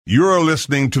You're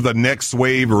listening to the Next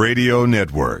Wave Radio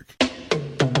Network.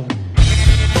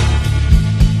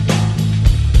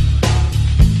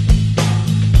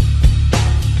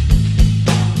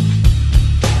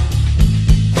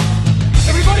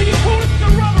 Everybody, you call it the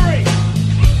robbery!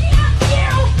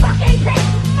 You fucking big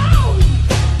moan!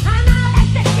 And I'll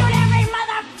execute every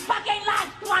motherfucking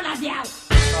last one of you!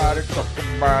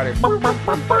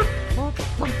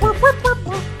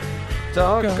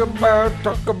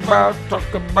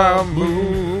 Talk about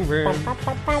moving.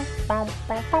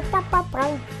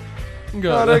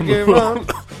 Gotta give up.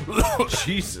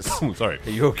 Jesus. Sorry. Are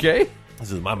you okay?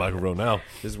 This is my microphone now.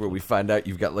 This is where we find out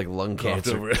you've got like lung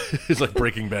cancer. It's like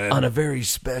Breaking Bad. On a very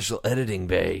special editing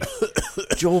bay.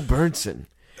 Joel Burnson.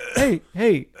 Hey,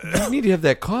 you need to have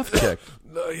that cough checked.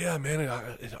 Yeah, man.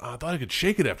 I thought I could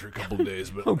shake it after a couple of days,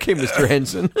 but Okay, Mr.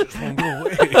 Henson. won't go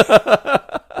away.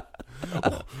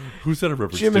 Oh, who's that a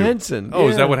reference Jim to? Henson. Oh,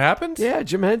 Yeah. is that what happened? Yeah,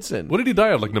 Jim Henson. What did he die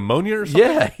of? Like pneumonia or something?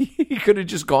 Yeah, he could have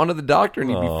just gone to the doctor and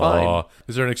he'd be fine.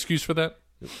 Is there an excuse for that?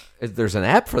 There's an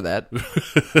app for that.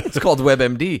 It's called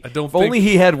WebMD. I don't if only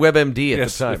he had WebMD at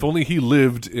Yes, the time. if only he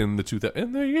lived in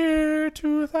the year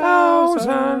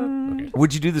 2000. Okay.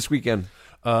 What'd you do this weekend?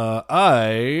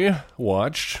 I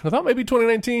thought maybe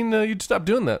 2019 you'd stop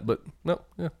doing that, but no.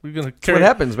 Yeah, we're gonna carry. What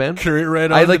happens, man? Carry it right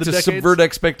on. I like to the decades. subvert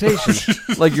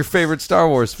expectations, like your favorite Star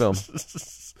Wars film.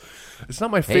 It's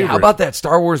not my Hey, favorite. how about that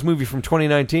Star Wars movie from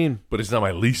 2019? But it's not my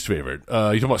least favorite. You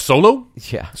talking about Solo?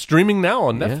 Yeah, Streaming now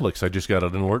on Netflix. I just got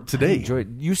an alert today. I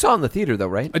enjoyed. You saw it in the theater though,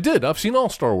 right? I did. I've seen all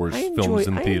Star Wars films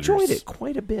in theaters. I enjoyed it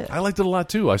quite a bit. I liked it a lot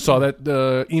too. I saw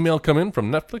that email come in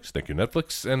from Netflix. Thank you,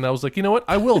 Netflix. And I was like, you know what?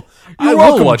 I will. I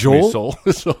welcome, will watch Joel. Me Soul.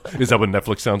 So, is that what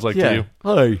Netflix sounds like to you?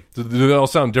 Hi, Do they all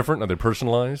sound different? Are they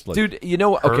personalized? Like, dude. You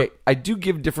know what? her? Okay, I do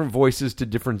give different voices to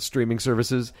different streaming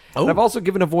services, Oh. and I've also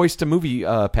given a voice to Movie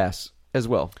Pass as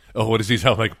well. Oh, what does he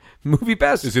sound like? Movie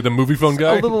Pass. Is he the movie phone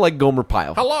guy? A little like Gomer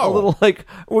Pyle. Hello. A little like,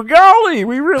 well, golly,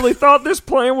 we really thought this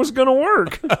plan was going to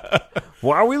work.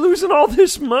 Why are we losing all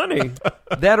this money?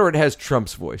 That or it has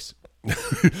Trump's voice.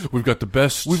 We've got the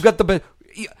best. We've got the best.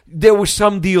 There were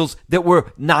some deals that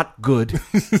were not good.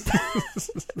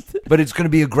 But it's going to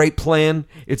be a great plan.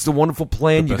 It's the wonderful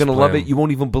plan. You're best going to love plan. it. You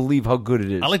won't even believe how good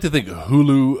it is. I like to think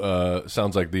Hulu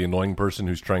sounds like the annoying person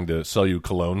who's trying to sell you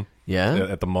cologne. Yeah?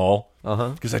 At the mall.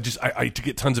 Because I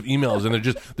get tons of emails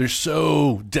and they're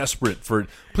so desperate for.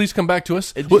 Please come back to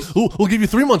us. We'll give you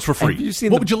 3 months for free. Have you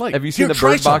seen what the- would you like? Have you seen Here, the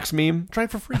try Bird Box some. meme? Try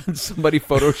it for free. Somebody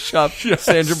photoshopped Yes.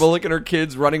 Sandra Bullock and her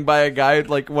kids running by a guy at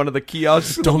like one of the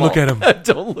kiosks. in the Don't look mall. at him.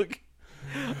 Don't look.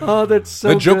 Oh, that's so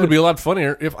That joke good. would be a lot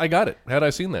funnier if I got it. Had I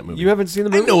seen that movie? You haven't seen the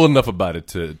I movie? know enough about it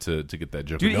to get that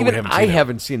joke. Dude, No, we even haven't I seen it.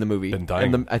 haven't seen the movie. Been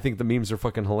dying. And I think the memes are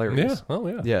fucking hilarious. Yeah. Oh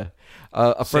yeah. Yeah.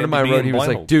 A friend of Sandy mine B wrote, and he was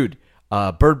like, Blindfold. dude,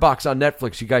 Bird Box on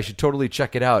Netflix. You guys should totally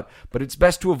check it out. But it's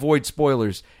best to avoid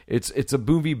spoilers. It's a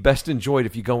movie best enjoyed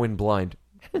if you go in blind.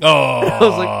 Oh. I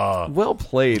was like, well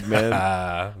played, man.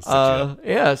 Such a-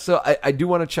 Yeah, so I do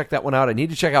want to check that one out. I need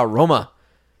to check out Roma.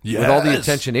 With all the Yes.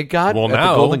 attention it got well, at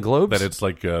now the Golden Globes. that it's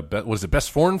like, what is it, best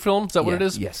foreign film? Is that what Yeah, it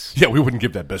is? yes. Yeah, we wouldn't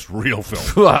give that best real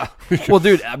film. Well,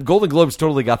 dude, Golden Globes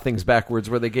totally got things backwards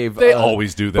where they gave They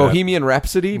always do that. Bohemian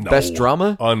Rhapsody, No. best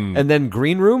drama, and then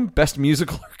Green Room, best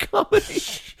musical or comedy.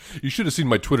 You should have seen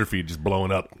my Twitter feed just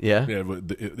blowing up. Yeah?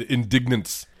 The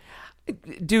indignance.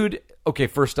 Dude, okay,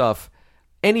 first off,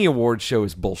 any award show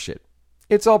is bullshit.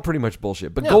 It's all pretty much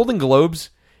bullshit. But Golden Globes,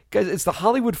 guys, it's the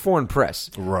Hollywood Foreign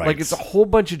Press. Right. Like, it's a whole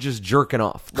bunch of just jerking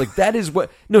off. Like, that is what...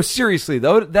 No, seriously,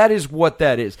 though, that is what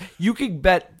that is. You could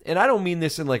bet... And I don't mean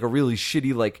this in, like, a really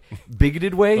shitty, like,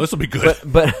 bigoted way. This will be good.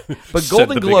 But Said Golden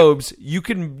the bigot. Globes, you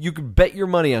can bet your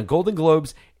money on Golden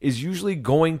Globes is usually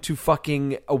going to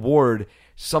fucking award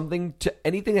something to...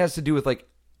 Anything that has to do with, like,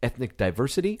 ethnic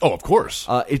diversity. Oh, of course.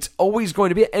 It's always going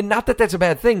to be, and not that that's a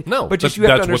bad thing. No, but just that's- you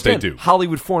have to that's what they understand. do.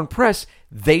 Hollywood Foreign Press,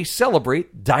 they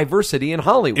celebrate diversity in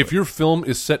Hollywood. If your film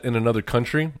is set in another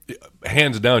country,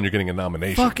 hands down, you're getting a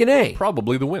nomination. Fucking A.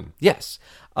 Probably the win. Yes.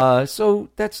 So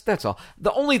that's all.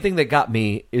 The only thing that got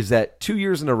me is that 2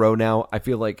 years in a row now, I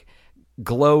feel like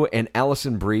Glow and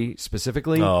Alison Brie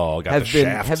specifically got have the been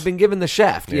shaft. have been given the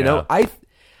shaft. You Yeah. know,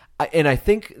 I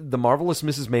think The Marvelous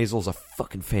Mrs. Maisel is a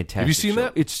fucking fantastic. Have you seen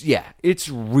show. that? It's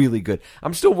really good.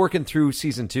 I'm still working through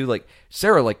season 2. Like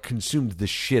Sarah, like consumed the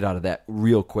shit out of that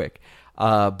real quick.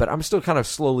 But I'm still kind of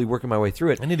slowly working my way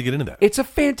through it. I need to get into that. It's a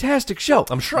fantastic show.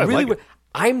 I'm sure I really like it.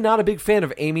 I'm not a big fan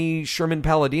of Amy Sherman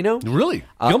Palladino. Really?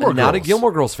 Gilmore Not a Girls.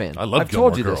 Gilmore Girls fan. I love I've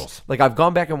told you Gilmore this. Girls. Like, I've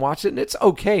gone back and watched it, and it's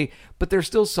okay, but there's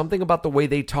still something about the way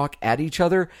they talk at each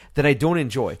other that I don't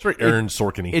enjoy. It's very Aaron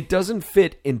Sorkin-y. It doesn't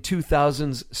fit in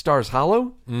 2000's Stars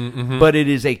Hollow, but it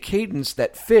is a cadence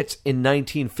that fits in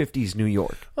 1950s New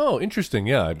York. Oh, interesting.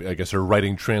 Yeah, I guess her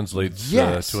writing translates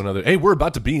Yes. to another. Hey, we're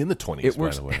about to be in the 20s, It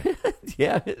works. by the way.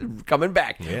 Yeah, coming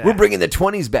back. Yeah. We're bringing the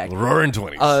 20s back. Roaring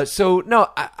 20s. So, no,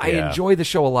 I Yeah. enjoy the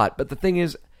show a lot, but the thing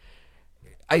is,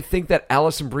 I think that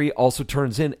Alison Brie also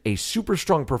turns in a super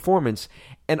strong performance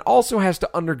and also has to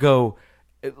undergo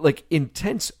like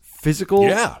intense physical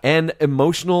Yeah. and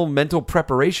emotional mental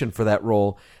preparation for that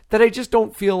role that I just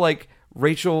don't feel like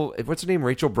Rachel, what's her name?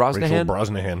 Rachel Brosnahan?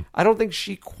 Rachel Brosnahan. I don't think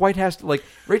she quite has to, like,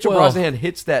 Rachel Well, Brosnahan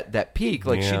hits that peak,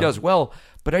 like she yeah. does well,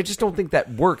 but I just don't think that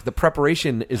work, the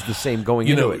preparation is the same going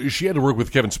You into know, it. she had to work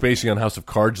with Kevin Spacey on House of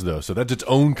Cards, though, so that's its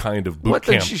own kind of boot What,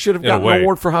 then camp. she should have in a gotten way. an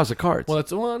award for House of Cards.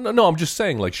 Well, no, I'm just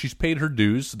saying, like, she's paid her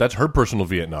dues. That's her personal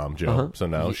Vietnam, Joe. So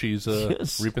now she's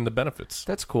Yes. reaping the benefits.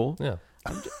 That's cool. Yeah.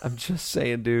 I'm just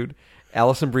saying, dude.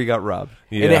 Alison Brie got robbed,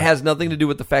 Yeah. and it has nothing to do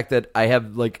with the fact that I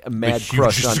have like a mad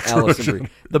crush on hugest Alison crush Brie,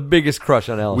 the biggest crush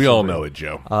on Alison. We all Brie. know it,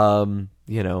 Joe.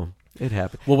 You know, it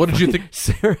happened. Well, what did you think?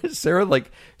 Sarah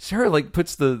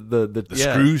puts the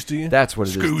screws to you? That's what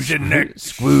it is. Screws in neck.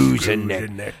 Screws in Screws neck.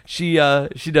 in neck. She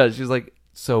does. She's like,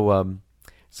 so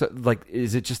like,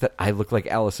 is it just that I look like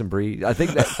Alison Brie? I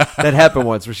think that happened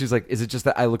once where she's like, is it just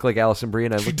that I look like Alison Brie?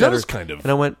 And I looked at her, does, kind of. and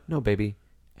I went, no, baby.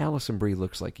 Alison Brie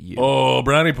looks like you. Oh,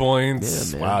 brownie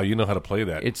points. Yeah, man. Wow, you know how to play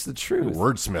that. It's the truth.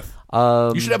 Wordsmith.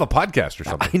 You should have a podcast or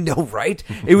something. I know, right?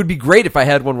 It would be great if I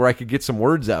had one where I could get some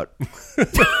words out.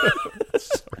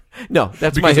 No,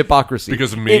 that's my hypocrisy.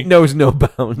 because of me? It knows no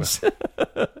bounds.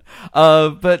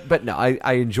 But no,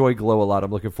 I enjoy Glow a lot.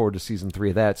 I'm looking forward to season 3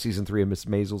 of that. Season 3 of Miss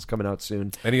Maisel's coming out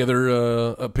soon. Any other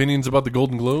opinions about the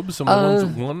Golden Globes? Some of the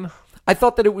ones that won? I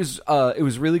thought that it was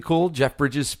really cool. Jeff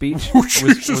Bridges' speech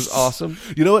was awesome.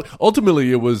 You know what?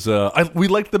 Ultimately, it was. We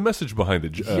liked the message behind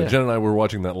it. Yeah. Jen and I were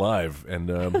watching that live,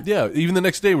 and yeah, even the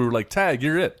next day we were like, "Tag,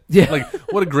 you're it." Yeah. Like,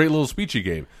 what a great little speech he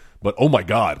gave. But oh my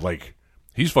god, like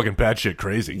he's fucking batshit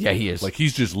crazy. Yeah, he is. Like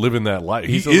he's just living that life.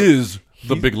 He's He is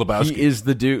the Big Lebowski. He is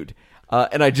the dude.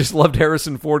 And I just loved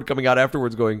Harrison Ford coming out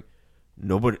afterwards going,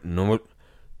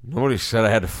 Nobody said I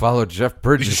had to follow Jeff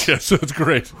Bridges. Yeah, so it's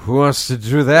great. Who wants to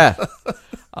do that?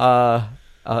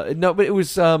 No, but it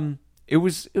was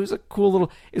a cool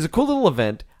little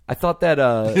event. I thought that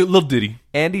Little ditty.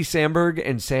 Andy Samberg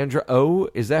and Sandra Oh,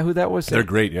 is that who that was? They're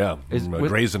great. Yeah, Is- From,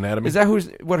 Grey's Anatomy. Is that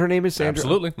what her name is? Sandra?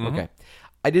 Absolutely. Oh? Mhm. Okay.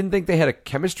 I didn't think they had a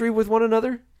chemistry with one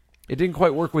another. It didn't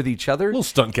quite work with each other. Little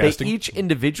stunt casting. They each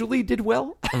individually did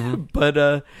well, but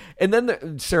and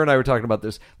then Sarah and I were talking about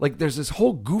this. Like, there's this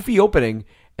whole goofy opening,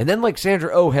 and then like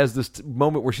Sandra Oh has this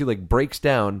moment where she like breaks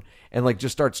down and like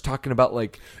just starts talking about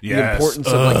like the Yes. importance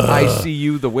of like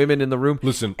ICU, the women in the room.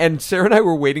 Listen. and Sarah and I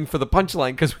were waiting for the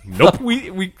punchline because Nope.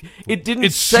 we it didn't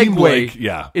It seemed segue. like-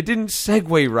 yeah. it didn't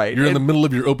segue right. You're in the And- middle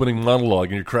of your opening monologue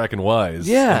and you're cracking wise.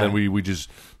 Yeah. And then we just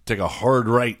take a hard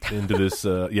right into this.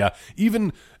 Yeah.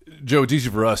 Even, Joe, it's easy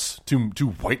for us, two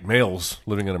white males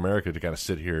living in America, to kind of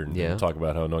sit here and, Yeah. and talk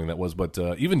about how annoying that was. But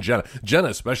even Jenna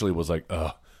especially was like,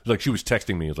 like she was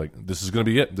texting me. It was like, this is going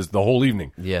to be it. This the whole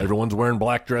evening. Yeah. Everyone's wearing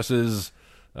black dresses.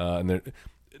 And they're,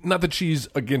 not that she's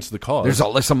against the cause. There's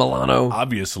Alyssa Milano.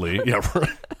 Obviously. Yeah. Right.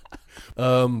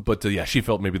 But yeah, she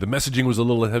felt maybe the messaging was a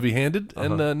little heavy-handed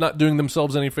and not doing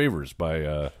themselves any favors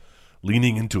by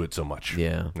leaning into it so much.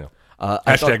 Yeah.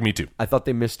 Hashtag me too. I thought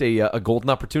they missed a golden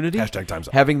opportunity. Hashtag time's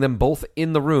up. Having them both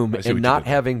in the room see what you and not did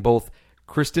there. having both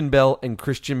Kristen Bell and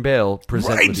Christian Bale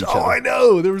present Right. with each Oh, other. I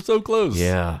know. They were so close.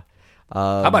 Yeah.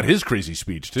 How about his crazy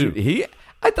speech too?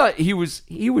 I thought he was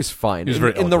fine. He was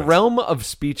very in the eloquent. realm of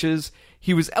speeches,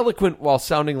 he was eloquent while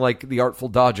sounding like the Artful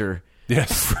Dodger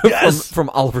Yes. Yes. from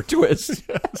Oliver Twist.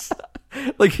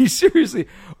 Like, he seriously,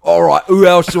 all right, who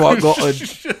else do I got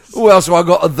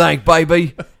to thank,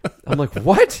 baby? I'm like,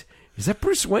 what? Is that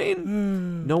Bruce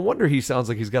Wayne? No wonder he sounds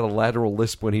like he's got a lateral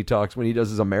lisp when he talks, when he does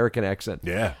his American accent.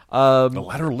 Yeah. The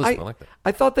lateral lisp. I like that.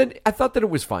 I thought that it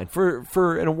was fine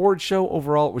for an award show.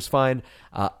 Overall, it was fine.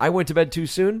 I went to bed too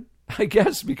soon, I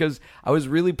guess, because I was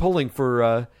really pulling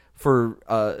for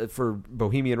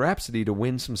Bohemian Rhapsody to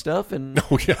win some stuff, and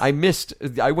Oh, yeah. I missed.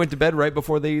 I went to bed right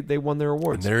before they won their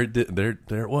awards. There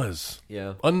it was.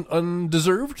 Yeah.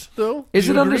 Undeserved though. Is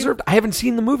Do it you agree? undeserved? I haven't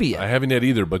seen the movie yet. I haven't yet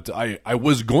either, but I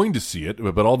was going to see it,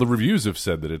 but all the reviews have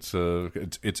said that it's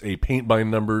a paint by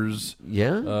numbers.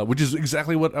 Yeah. Which is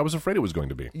exactly what I was afraid it was going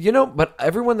to be. But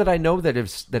everyone that I know that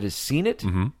has seen it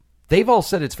They've all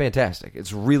said it's fantastic.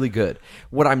 It's really good.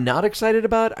 What I'm not excited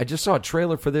about, I just saw a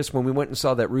trailer for this when we went and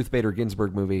saw that Ruth Bader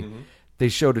Ginsburg movie. Mm-hmm. They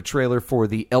showed a trailer for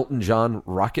the Elton John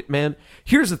Rocket Man.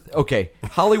 Here's okay,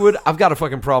 Hollywood, I've got a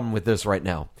fucking problem with this right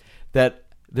now. That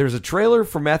there's a trailer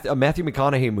for a Matthew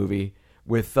McConaughey movie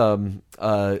with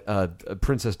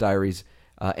Princess Diaries,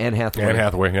 Anne Hathaway. Anne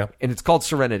Hathaway, yeah. And it's called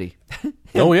Serenity.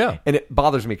 Oh, yeah. And it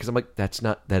bothers me because I'm like, that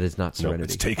is not Serenity. No,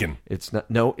 it's taken. It's not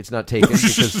taken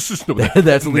because No,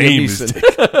 that's name Liam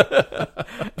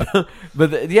Neeson.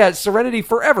 But Serenity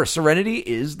forever. Serenity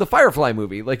is the Firefly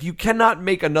movie. Like, you cannot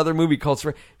make another movie called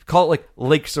call it like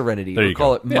Lake Serenity or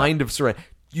call it Mind of Serenity.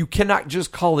 You cannot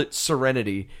just call it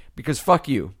Serenity because fuck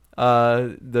you.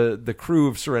 The crew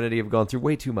of Serenity have gone through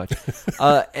way too much.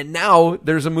 And now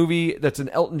there's a movie that's an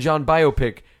Elton John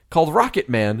biopic called Rocket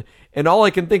Man, and all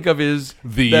I can think of is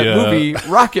that movie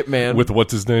Rocket Man with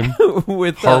what's his name?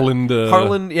 With Harlan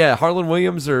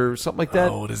Williams or something like that.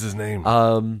 Oh, what is his name?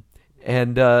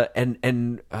 And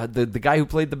the guy who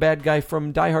played the bad guy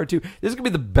from Die Hard 2. This is gonna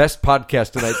be the best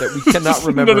podcast tonight that we cannot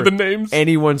remember none of the names.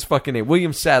 Anyone's fucking name.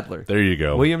 William Sadler. There you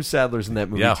go. William Sadler's in that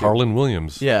movie. Yeah, too. Harlan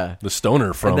Williams. Yeah, the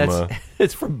stoner from. And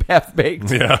it's from Half Baked.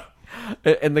 Yeah,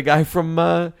 and the guy from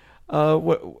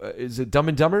what is it? Dumb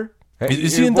and Dumber.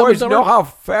 Is he in Dumb and Dumber? Know how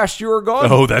fast you were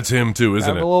going? Oh, that's him too,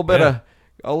 isn't it? A little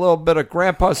bit of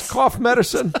Grandpa's cough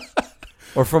medicine,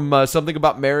 or from Something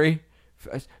About Mary.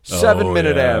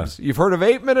 7-minute abs. You've heard of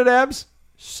 8-minute abs?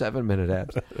 7-minute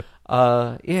abs.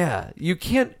 Yeah, you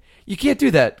can't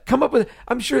do that. Come up with.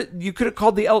 I'm sure you could have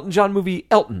called the Elton John movie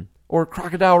Elton or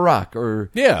Crocodile Rock or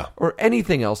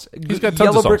anything else. He's got tons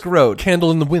Yellow of songs. Brick Road,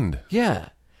 Candle in the Wind. Yeah.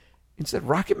 Instead,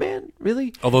 Rocket Man,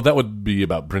 really? Although that would be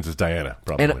about Princess Diana,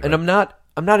 probably. And right?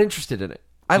 I'm not interested in it.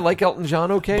 I like Elton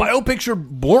John. Okay, biopics are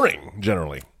boring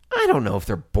generally. I don't know if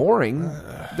they're boring.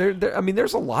 I mean,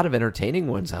 there's a lot of entertaining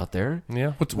ones out there.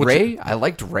 Yeah, what's Ray? I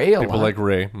liked Ray a lot. People like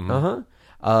Ray.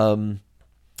 Mm-hmm.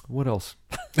 What else?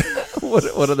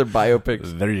 what other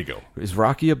biopics? There you go. Is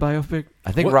Rocky a biopic?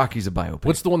 I think Rocky's a biopic.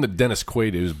 What's the one that Dennis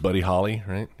Quaid is? Buddy Holly,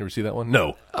 right? Ever see that one?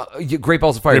 No. Great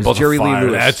Balls of Fire. Great Balls Jerry of Fire. Lee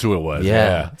Lewis. That's who it was.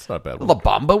 Yeah. It's not a bad one. La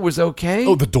Bamba was okay.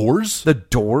 Oh, The Doors? The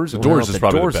Doors. The Doors is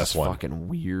probably the best is one. Fucking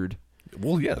weird.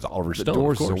 Well, yeah, it's Oliver Stone. The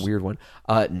Doors of course. is a weird one.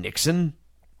 Nixon.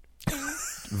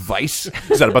 Vice.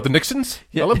 Is that about the Nixons?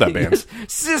 I love that band.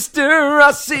 Sister,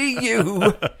 I see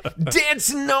you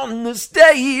dancing on the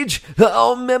stage.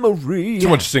 All memory. Too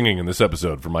much singing in this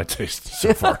episode for my taste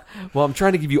so far. Well, I'm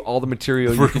trying to give you all the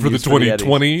material for the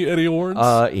 2020 Eddie Awards.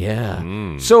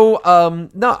 Yeah. So,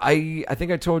 no, I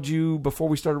think I told you before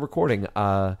we started recording.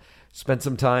 Spent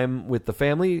some time with the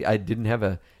family. I don't have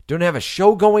a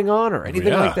show going on or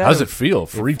anything like that. How does it feel?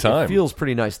 Free time. It feels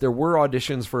pretty nice. There were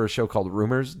auditions for a show called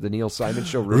Rumors, the Neil Simon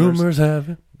show. Rumors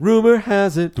Rumor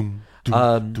has it.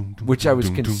 Which I was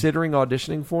considering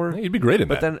auditioning for. You'd be great in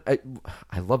but that. But then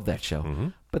I love that show. Mm-hmm.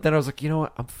 But then I was like, you know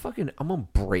what? I'm on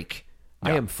break.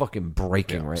 Yeah. I am fucking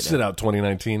breaking right now. Sit out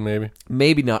 2019, maybe.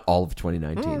 Maybe not all of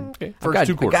 2019. Okay. First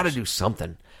two quarters. I got to do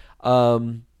something.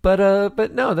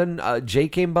 But no. Then Jay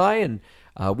came by and.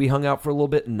 We hung out for a little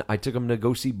bit, and I took him to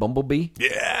go see Bumblebee.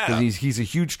 Yeah, because he's a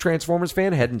huge Transformers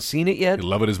fan. Hadn't seen it yet. You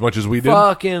love it as much as we did.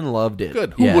 Fucking loved it.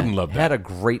 Good. Who wouldn't love that? Had a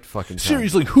great fucking time.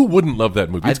 Seriously, who wouldn't love that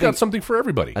movie? It's got something for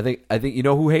everybody. I think you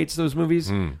know who hates those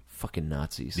movies? Fucking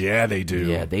Nazis. Yeah, they do.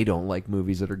 Yeah, they don't like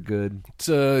movies that are good. It's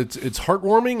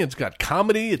heartwarming. It's got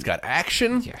comedy. It's got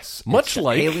action. Yes, much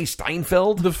like Haley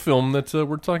Steinfeld, the film that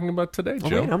we're talking about today,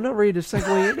 Joe. Wait, I'm not ready to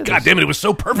segue into this. God damn it! It was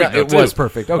so perfect. No, it was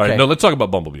perfect. Okay, all right, no, let's talk about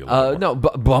Bumblebee.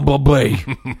 Bumblebee.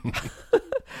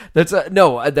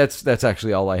 That's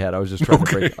actually all I had. I was just trying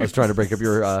to break up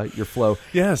your flow.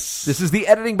 Yes. This is the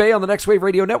Editing Bay on the Next Wave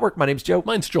Radio Network. My name's Joe.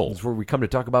 Mine's Joel. It's where we come to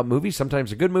talk about movies.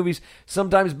 Sometimes they're good movies,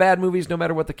 sometimes bad movies. No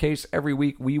matter what the case, every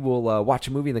week we will watch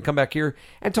a movie and then come back here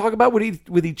and talk about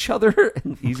with each other.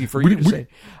 Easy for you to say.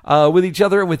 With each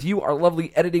other and with you, our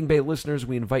lovely Editing Bay listeners.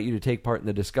 We invite you to take part in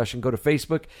the discussion. Go to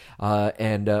Facebook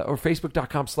or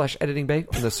Facebook.com/Editing Bay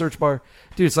in the search bar.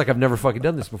 Dude, it's like I've never fucking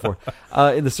done this before.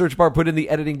 In the search bar, put in the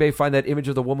Editing Bay, find that image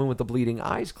of the woman with the bleeding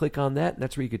eyes. Click on that, and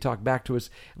that's where you can talk back to us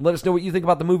and let us know what you think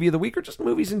about the movie of the week or just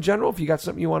movies in general. If you got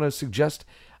something you want to suggest,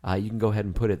 you can go ahead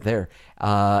and put it there.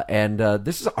 And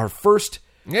this is our first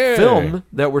film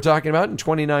that we're talking about in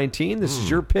 2019. This is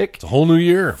your pick. It's a whole new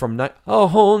year. A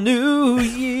whole new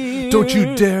year. Don't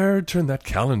you dare turn that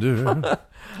calendar.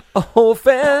 A whole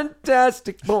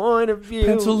fantastic point of view.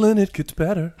 Pencil in, it gets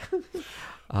better.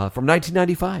 From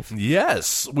 1995.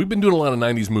 Yes. We've been doing a lot of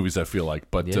 90s movies, I feel like.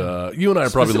 But you and I are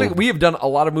probably... We have done a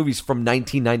lot of movies from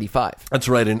 1995. That's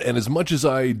right. And as much as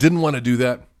I didn't want to do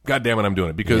that, God damn it, I'm doing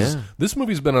it. Because this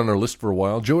movie's been on our list for a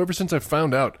while. Joe, ever since I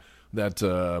found out that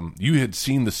you had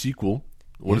seen the sequel.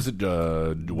 What is it?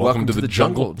 Welcome to the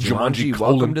Jungle. Jumanji,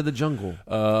 Welcome to the Jungle.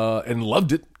 And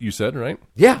loved it, you said, right?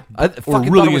 Yeah. I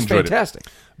fucking really thought it was enjoyed fantastic.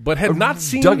 But had not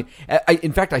seen... Dug it.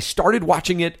 In fact, I started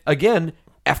watching it again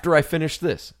after I finished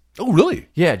this. Oh, really?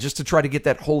 Yeah, just to try to get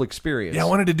that whole experience. Yeah, I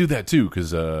wanted to do that, too,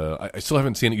 because I still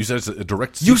haven't seen it. You said it's a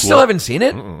direct sequel. You still haven't seen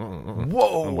it?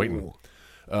 Whoa. I'm waiting.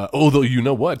 Although, you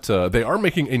know what? They are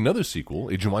making another sequel,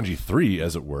 a Jumanji 3,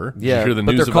 as it were. Did you Yeah, hear the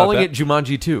but news they're calling about it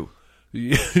Jumanji 2.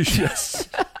 Yes.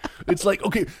 It's like,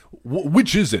 okay,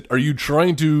 which is it? Are you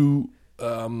trying to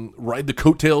ride the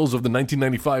coattails of the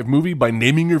 1995 movie by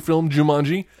naming your film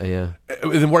Jumanji? Yeah.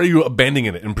 And then why are you abandoning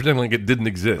it and pretending like it didn't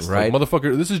exist? Right. Like,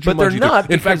 motherfucker, this is Jumanji But they're 2. not,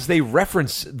 In because fact, they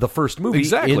reference the first movie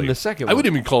exactly. in the second one. I would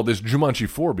even call this Jumanji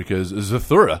 4 because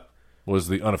Zathura was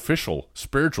the unofficial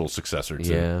spiritual successor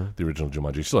to the original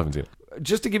Jumanji. Still haven't seen it.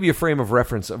 Just to give you a frame of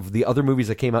reference of the other movies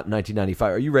that came out in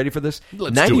 1995, are you ready for this?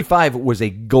 Let's 95 was a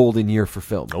golden year for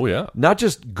film. Oh, yeah. Not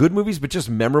just good movies, but just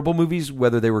memorable movies,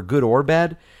 whether they were good or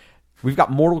bad. We've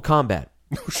got Mortal Kombat,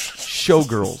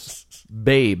 Showgirls,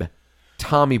 Babe,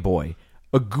 Tommy Boy,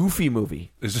 a Goofy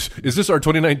movie. Is this our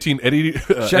 2019 editing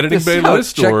this bay out.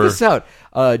 list? Check or? this out.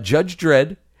 Judge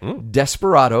Dredd,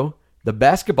 Desperado, The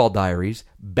Basketball Diaries,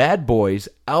 Bad Boys,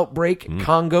 Outbreak,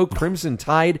 Congo, Crimson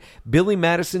Tide, Billy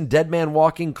Madison, Dead Man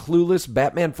Walking, Clueless,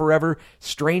 Batman Forever,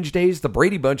 Strange Days, The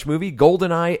Brady Bunch Movie,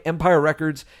 GoldenEye, Empire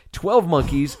Records, 12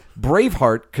 Monkeys,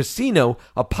 Braveheart, Casino,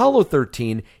 Apollo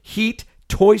 13, Heat,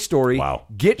 Toy Story, Wow.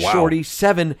 Get Wow. Shorty,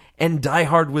 7, and Die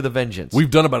Hard with a Vengeance.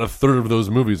 We've done about a third of those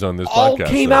movies on this all podcast.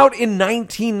 came so. out in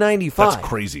 1995. That's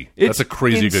crazy. It's That's a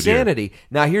crazy good year. insanity.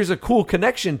 Now, here's a cool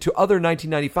connection to other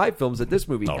 1995 films that this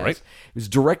movie All has. right. It was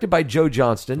directed by Joe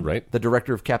Johnston, Right. the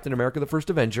director of Captain America: The First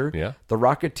Avenger, Yeah. The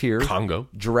Rocketeer, Congo.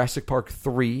 Jurassic Park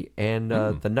 3, and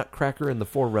The Nutcracker and the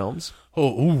Four Realms.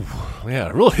 Oh, ooh,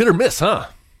 yeah, real hit or miss, huh?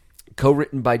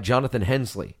 Co-written by Jonathan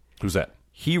Hensley. Who's that?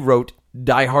 He wrote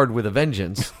Die Hard with a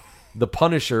Vengeance, The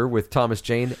Punisher with Thomas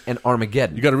Jane, and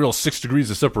Armageddon. You got a real 6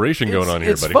 degrees of separation going on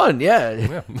here, it's buddy. fun,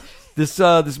 yeah. This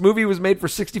movie was made for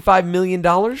 $65 million.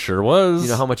 Sure was. You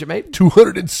know how much it made?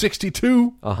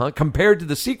 262. Compared to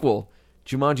the sequel,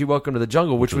 Jumanji: Welcome to the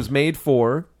Jungle, which was made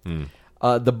for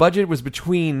the budget was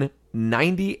between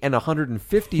 90 and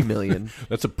 150 million.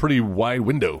 That's a pretty wide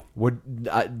window.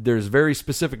 There's very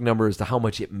specific number as to how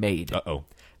much it made. Uh-oh.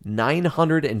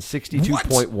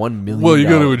 $962.1 million. Well, you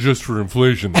got to adjust for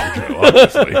inflation, there, Joe,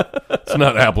 obviously. It's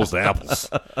not apples to apples.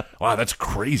 Wow, that's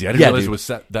crazy. I didn't realize dude. it was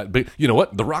that big. You know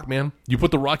what? The Rock, man. You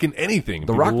put The Rock in anything.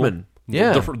 The people Rockman. will-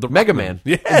 Yeah, the Mega Rockman. Man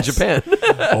Yes. in Japan.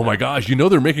 Oh my gosh! You know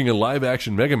they're making a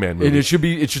live-action Mega Man movie. And it should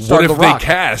start What if The Rock. they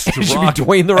cast It should Rock be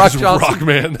Dwayne The Rock as Johnson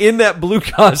Rockman? in that blue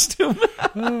costume.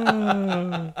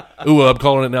 Ooh, I'm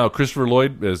calling it now. Christopher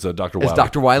Lloyd as Dr. Wily. As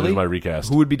Dr. Wiley? Is my recast.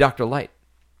 Who would be Dr. Light?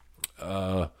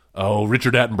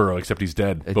 Richard Attenborough, except he's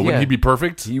dead. But yeah. wouldn't he be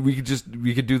perfect? We could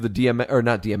do the DMX, or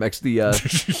not DMX,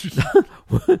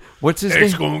 the what's his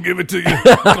X name? gonna give it to you.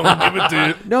 Gonna give it to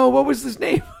you. No, what was his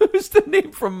name? What was the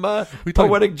name from talking-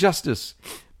 Poetic Justice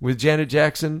with Janet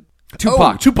Jackson?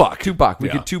 Tupac. Tupac. We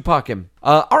Yeah. could Tupac him.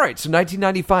 All right, so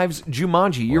 1995's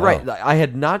Jumanji. You're right. I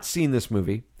had not seen this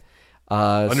movie.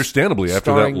 Understandably,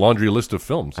 after starring- that laundry list of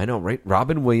films. I know, right?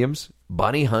 Robin Williams,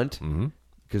 Bonnie Hunt,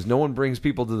 because no one brings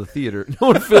people to the theater. No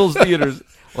one fills theaters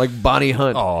like Bonnie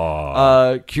Hunt.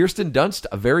 Kirsten Dunst,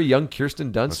 a very young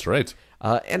Kirsten Dunst. That's right.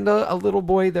 And a little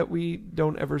boy that we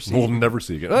don't ever see. We'll never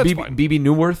see again. That's fine. BB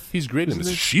Newworth. He's great in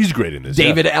this. She's great in this.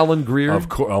 David yeah. Allen Greer. Of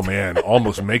course. Oh man,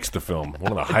 almost makes the film.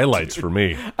 One of the highlights for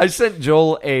me. I sent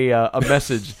Joel a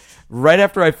message right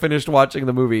after I finished watching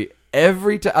the movie.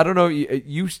 Every time, I don't know,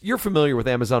 you're familiar with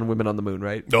Amazon Women on the Moon,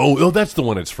 right? Oh, that's the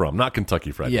one it's from, not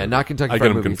Kentucky Fried Yeah, Movie. not Kentucky I Fried get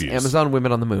them Movie. It's confused. Amazon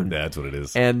Women on the Moon. That's what it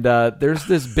is. And there's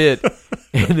this bit,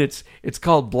 and it's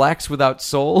called Blacks Without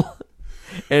Soul,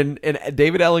 and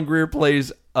David Allen Greer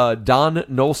plays Don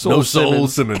No Soul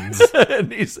Simmons.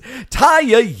 and he's tie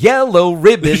a yellow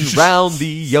ribbon round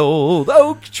the old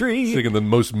oak tree. Singing the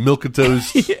most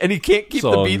milquetoast. And he can't keep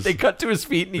the songs. beat. They cut to his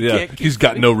feet, and he Yeah, can't keep he's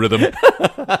got no rhythm.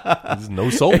 He's no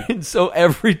soul. And so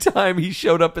every time he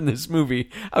showed up in this movie,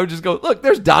 I would just go, look,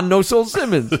 there's Don No Soul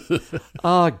Simmons.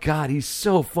 Oh, God, he's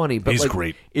so funny. But He's like,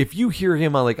 great. If you hear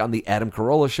him on the Adam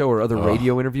Carolla show or other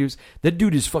radio interviews, that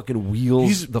dude is fucking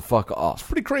wheels the fuck off.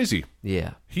 Pretty crazy.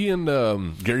 Yeah. He and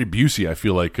Gary Busey, I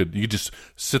feel like, you could just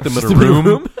sit them in a Sit them in a room,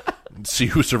 room? and see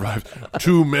who survives.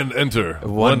 2 men enter,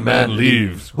 1 man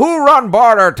leaves. Who run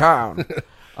Border Town?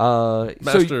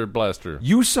 Master Blaster.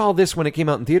 You saw this when it came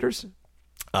out in theaters?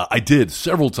 I did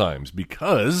several times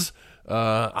because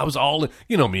I was all,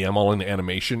 you know me, I'm all into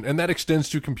animation, and that extends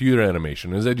to computer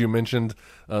animation. As Ed, you mentioned,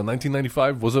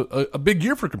 1995 was a big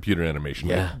year for computer animation.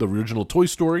 Yeah. The original Toy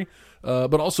Story,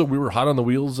 but also we were hot on the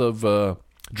wheels of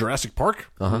Jurassic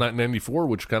Park in 1994,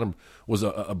 which kind of was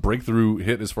a breakthrough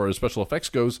hit as far as special effects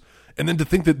goes. And then to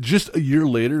think that just a year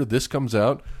later, this comes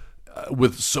out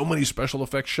with so many special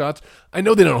effects shots. I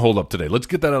know they don't hold up today. Let's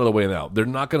get that out of the way now. They're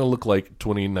not going to look like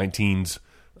 2019's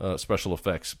special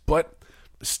effects, but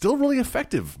still really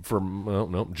effective for, well,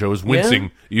 no, Joe's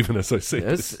wincing even as I say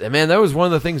this. Man, that was one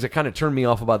of the things that kind of turned me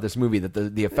off about this movie, that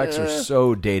the effects are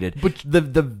so dated. But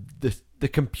the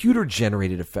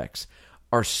computer-generated effects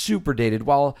are super dated,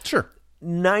 while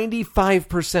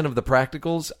 95% of the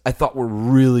practicals I thought were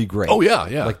really great. Oh,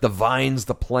 yeah. Like the vines,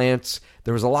 the plants.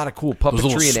 There was a lot of cool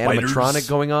puppetry and animatronic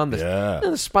going on.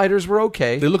 The spiders were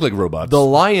okay. They look like robots. The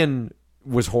lion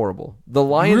was horrible. The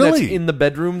lion that's in the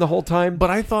bedroom the whole time,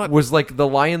 but I thought was like the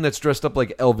lion that's dressed up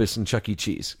like Elvis and Chuck E.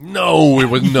 Cheese. No, it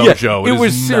was Joe. It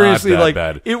was seriously not that like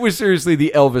bad. It was seriously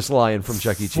the Elvis lion from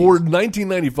Chuck E. Cheese. For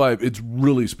 1995, it's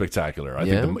really spectacular. I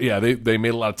think they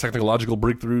made a lot of technological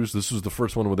breakthroughs. This was the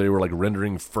first one where they were like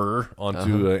rendering fur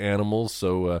onto animals,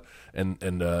 so and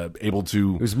able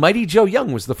to. It was Mighty Joe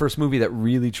Young was the first movie that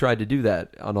really tried to do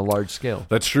that on a large scale.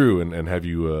 That's true, and have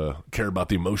you care about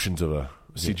the emotions of a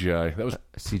CGI? That was a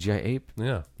CGI ape.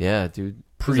 Yeah, dude.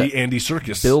 Pre-Andy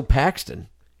Serkis, Bill Paxton,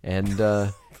 and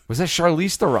was that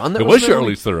Charlize Theron? It was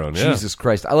Charlize Theron. Yeah. Jesus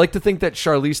Christ! I like to think that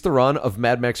Charlize Theron of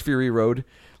Mad Max Fury Road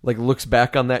like looks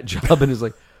back on that job and is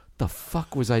like, "The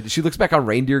fuck was I?" She looks back on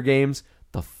Reindeer Games.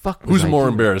 The fuck. Who's more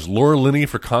embarrassed, Laura Linney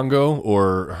for Congo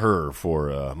or her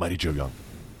for Mighty Joe Young?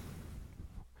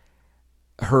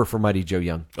 Her for Mighty Joe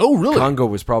Young. Oh, really? Congo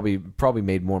was probably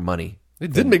made more money.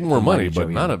 It did make more money,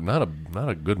 but not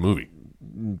a good movie.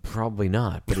 Probably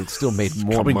not, but it still made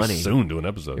more coming money. Soon to an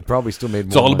episode. It probably still made more.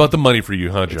 It's all money. about the money for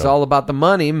you, huh, Joe? It's all about the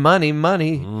money.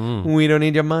 We don't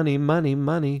need your money.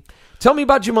 Tell me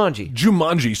about Jumanji.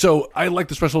 Jumanji. So I like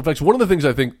the special effects. One of the things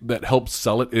I think that helps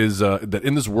sell it is that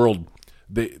in this world,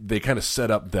 they kind of set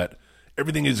up that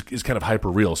everything is kind of hyper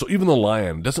real. So even the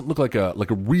lion doesn't look like a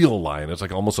real lion. It's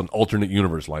like almost an alternate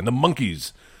universe lion. The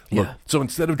monkeys. Look, so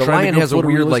instead of the trying lion to go has a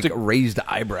weird like photorealistic- raised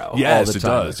eyebrow. Yes, all the it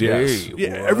time. does. Yes, Hey,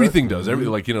 yeah, what? everything does.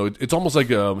 Everything, like, it's almost like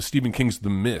Stephen King's The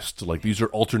Mist. Like, these are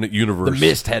alternate universe. The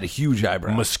Mist had a huge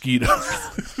eyebrow. Mosquito.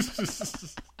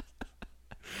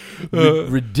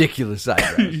 Ridiculous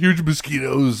eyebrows. Huge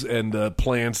mosquitoes and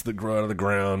plants that grow out of the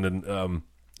ground, and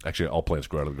actually, all plants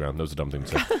grow out of the ground. That was a dumb thing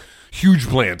to say. Huge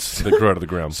plants that grow out of the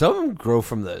ground. Some of them grow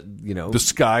from the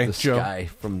sky, the Joe. sky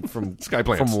from Sky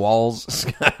plants. from walls.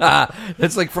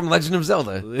 That's like from Legend of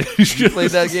Zelda. You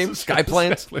played that game, Sky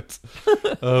Plants.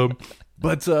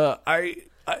 But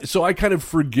I kind of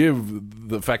forgive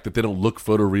the fact that they don't look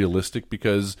photorealistic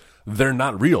because they're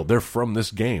not real. They're from this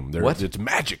game. What? It's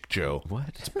magic, Joe.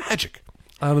 What? It's magic.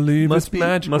 I believe Must be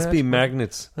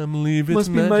magnets. I believe it's Must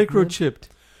be magic, man. microchipped.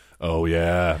 Oh,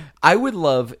 yeah. I would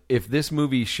love if this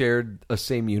movie shared a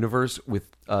same universe with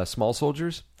Small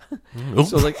Soldiers.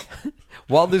 So, like,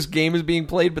 while this game is being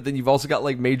played, but then you've also got,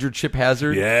 like, Major Chip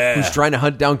Hazard, who's trying to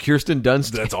hunt down Kirsten Dunst.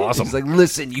 That's awesome. He's like,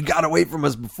 listen, you got away from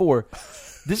us before.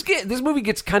 This movie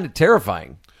gets kind of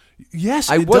terrifying. Yes,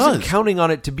 I it wasn't does. counting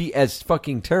on it to be as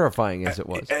fucking terrifying as it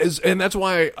was. And that's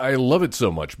why I love it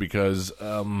so much, because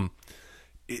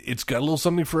it's got a little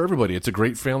something for everybody. It's a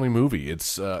great family movie.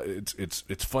 It's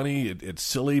funny. It's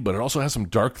silly, but it also has some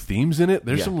dark themes in it.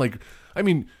 There's some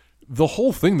the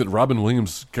whole thing that Robin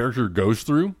Williams' character goes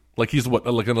through. Like, he's like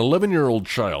an 11-year-old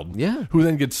child, who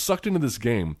then gets sucked into this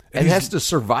game and has to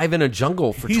survive in a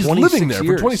jungle for 26 years. He's living there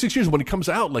for 26 years. When he comes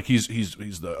out, like, he's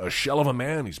a shell of a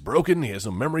man. He's broken. He has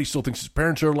no memory. He still thinks his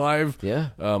parents are alive.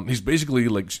 Yeah, he's basically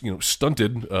like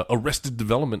stunted, arrested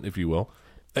development, if you will.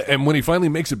 And when he finally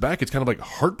makes it back, it's kind of like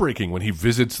heartbreaking when he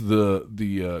visits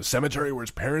the cemetery where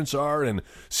his parents are and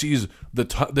sees the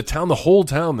town, the whole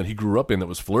town that he grew up in that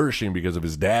was flourishing because of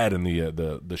his dad and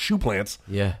the shoe plants.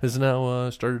 Yeah, has now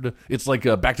started to. It's like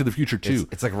Back to the Future 2.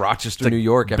 It's like Rochester, New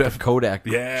York, after Kodak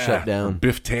shut down.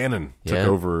 Biff Tannen took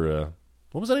over.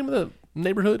 What was the name of the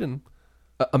neighborhood in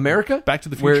America? Back to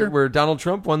the Future, where Donald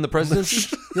Trump won the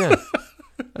presidency. Yeah,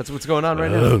 that's what's going on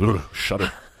right now. Shut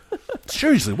it.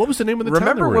 Seriously, what was the name of the town?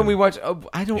 Remember when we watched?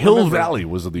 I don't. Hill remember. Valley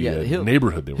was the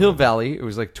neighborhood. They were Hill in. Valley. It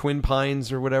was like Twin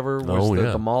Pines or whatever. Was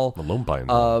the mall, the Lone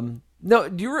Pine. No,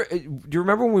 do you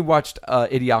remember when we watched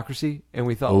Idiocracy and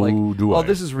we thought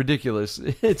this is ridiculous.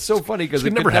 It's so funny because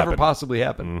it could never possibly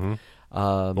happen.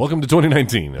 Mm-hmm. Welcome to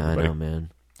 2019, everybody. I know,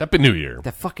 man. Happy New Year.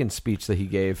 That fucking speech that he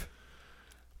gave.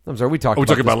 I'm sorry, we talked. We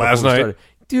talked about last night.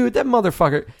 dude, that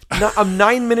motherfucker. I'm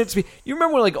 9 minutes. You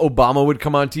remember when like Obama would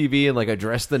come on TV and like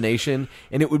address the nation,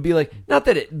 and it would be like, not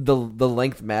that the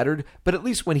length mattered, but at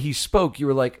least when he spoke, you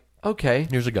were like, okay,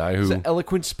 Here's a guy who he's an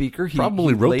eloquent speaker. He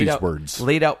probably wrote laid these out, words.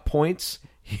 laid out points.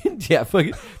 Yeah,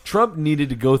 fucking Trump needed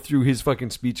to go through his fucking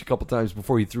speech a couple times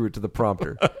before he threw it to the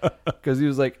prompter, because he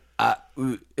was like,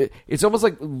 it's almost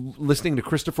like listening to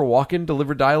Christopher Walken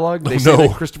deliver dialogue. They say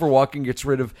that Christopher Walken gets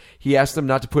rid of. He asked them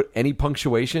not to put any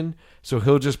punctuation, so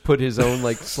he'll just put his own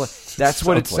like. That's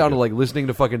what it sounded like listening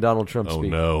to fucking Donald Trump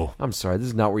speak. No, I'm sorry, this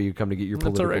is not where you come to get your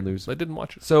political news. I didn't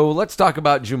watch it. So let's talk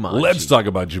about Jumanji. Let's talk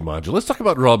about Jumanji. Let's talk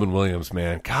about Robin Williams,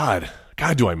 man. God,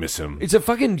 do I miss him? It's a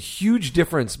fucking huge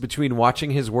difference between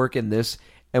watching his work in this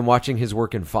and watching his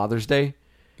work in Father's Day.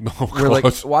 Oh, We're like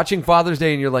watching Father's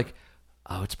Day, and you're like,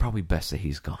 oh, it's probably best that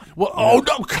he's gone. Well, oh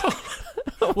no, God.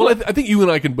 Well, I think you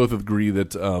and I can both agree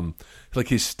that, like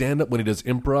his stand-up when he does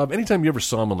improv. Anytime you ever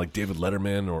saw him on like David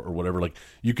Letterman or whatever, like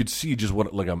you could see just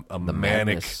what like a manic,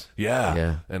 madness.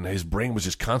 yeah, and his brain was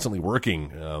just constantly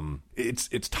working.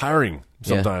 It's tiring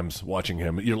sometimes watching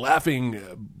him. You're laughing,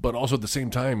 but also at the same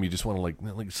time you just want to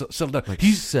like settle down. Like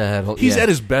he's at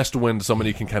his best when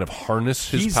somebody can kind of harness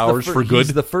his powers for good.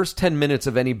 He's the first 10 minutes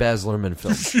of any Baz Luhrmann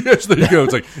film. Yes, there you go.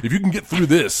 It's like if you can get through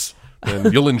this,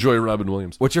 then you'll enjoy Robin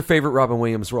Williams. What's your favorite Robin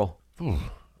Williams role?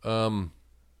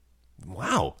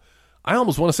 Wow. I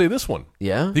almost want to say this one.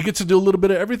 Yeah? He gets to do a little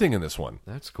bit of everything in this one.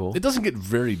 That's cool. It doesn't get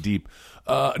very deep.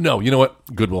 No, you know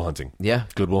what? Good Will Hunting. Yeah.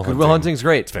 Good Will Hunting. Good Will Hunting's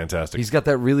great. It's fantastic. He's got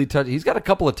that really he's got a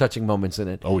couple of touching moments in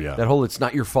it. Oh, yeah. That whole "it's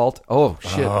not your fault." Oh,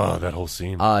 shit. Oh, that whole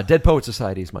scene. Dead Poet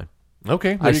Society is mine.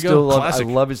 Okay, there I you still go. love. Classic. I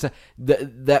love his.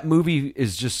 That movie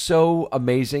is just so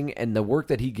amazing, and the work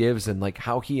that he gives, and like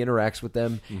how he interacts with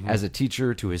them as a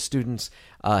teacher to his students.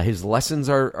 His lessons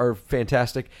are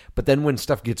fantastic. But then when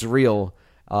stuff gets real,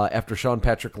 after Sean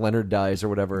Patrick Leonard dies or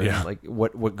whatever, and like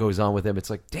what goes on with him, it's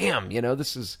like, damn,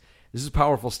 this is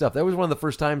powerful stuff. That was one of the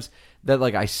first times that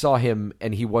like I saw him,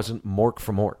 and he wasn't Mork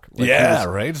from Mork. Like,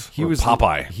 right. He Or was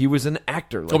Popeye. He was an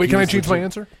actor. Like, Oh wait, can I was change my legit-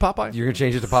 answer? Popeye. You're gonna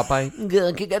change it to Popeye.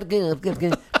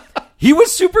 He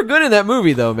was super good in that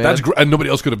movie, though, man. That's great. And nobody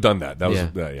else could have done that. That was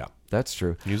Yeah. That's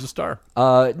true. He was a star.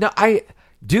 No, I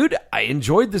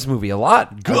enjoyed this movie a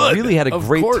lot. Good. I really had a Of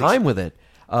great course. time with it.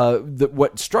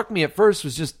 What struck me at first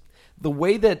was just the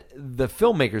way that the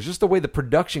filmmakers, just the way the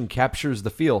production captures the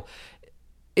feel.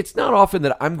 It's not often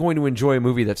that I'm going to enjoy a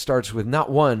movie that starts with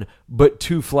not one, but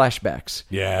two flashbacks.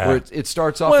 Yeah. Where it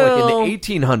starts off like in Well, the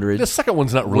 1800s. The second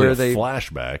one's not really where a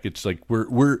flashback. It's like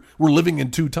we're living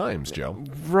in two times, Joe.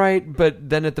 Right, but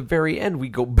then at the very end, we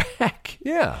go back.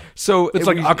 Yeah. So It's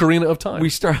like Ocarina of Time. We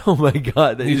start. Oh my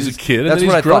god! He's a kid, and That's then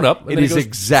what he's I grown thought. up. and It then he is goes-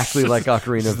 exactly like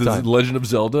Ocarina of It's Time. the Legend of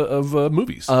Zelda of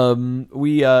movies.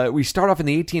 We start off in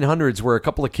the 1800s where a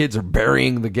couple of kids are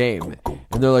burying the game,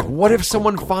 and they're like, "What if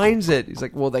someone finds it?" He's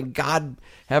like, "Well, then God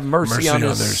have mercy on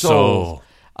his their soul."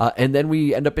 And then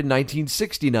we end up in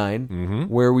 1969,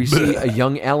 where we see a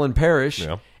young Alan Parrish.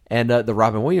 Yeah. And the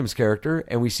Robin Williams character,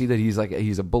 and we see that he's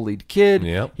a bullied kid.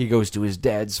 Yep. He goes to his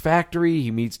dad's factory.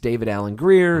 He meets David Alan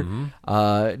Greer.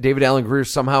 David Alan Greer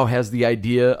somehow has the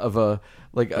idea of of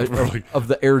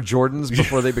the Air Jordans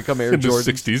before they become Air in the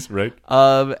Jordans. 60s, right?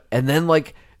 And then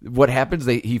what happens?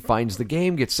 He finds the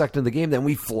game, gets sucked in the game. Then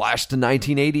we flash to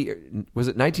 1980. Was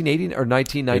it 1980 or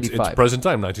 1995? It's present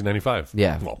time, 1995.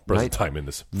 Yeah. Well, present time in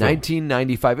this film.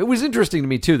 1995. It was interesting to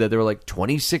me too that they were like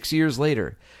 26 years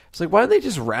later. It's like, why don't they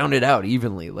just round it out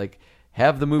evenly? Like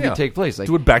have the movie Yeah. take place like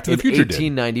Do what Back to the in Future did.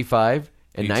 1895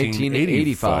 and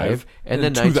 1985 and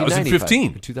then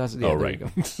 2015. 2000. Oh, Yeah, right. There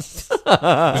you go.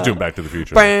 Just doing Back to the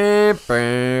Future. Bam,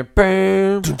 bam,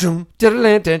 bam. Doom, doom,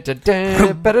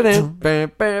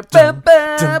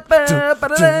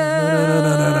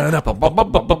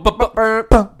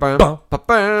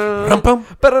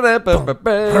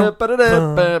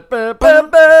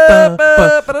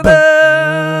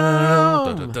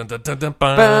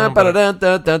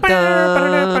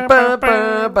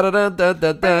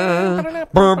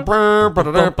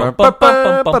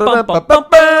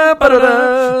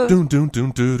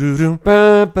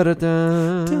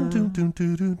 doom,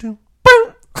 doo, doo, doom.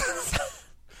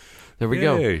 There we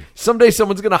go. Yay. Someday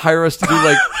someone's going to hire us to do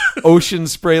like ocean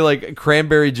spray, like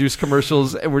cranberry juice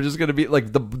commercials, and we're just going to be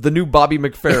like the new Bobby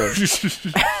McFerrin.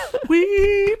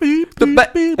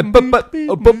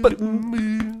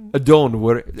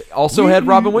 Adone also had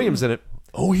Robin Williams in it.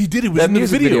 Oh, he did. He was That in the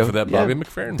music video for that Yeah. Bobby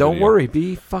McFerrin Don't video. worry,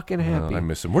 be fucking happy. I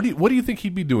miss him. What do you think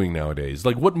he'd be doing nowadays?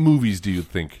 Like, what movies do you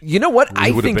think? You know what?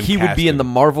 I would have think been he would be in casting? the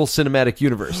Marvel Cinematic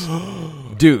Universe.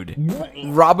 Dude,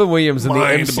 Robin Williams in the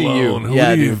Mind MCU. blown. Who yeah,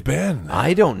 would he dude. have been?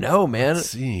 I don't know, man. Let's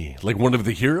see, like one of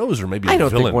the heroes, or maybe I a don't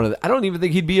villain? think one of the, I don't even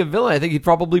think he'd be a villain. I think he'd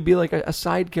probably be like a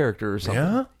side character or something.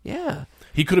 Yeah? Yeah.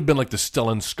 He could have been like the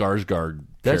Stellan Skarsgård.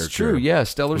 That's character. true. Yeah,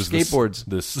 Stellar Was Skateboards.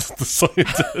 This the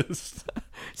scientist.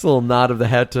 It's a little nod of the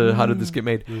head to how did this get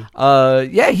made?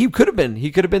 Yeah, he could have been.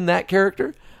 He could have been that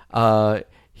character.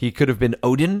 He could have been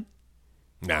Odin.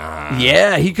 Nah,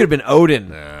 Yeah, he could have been Odin.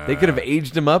 They could have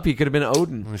aged him up. He could have been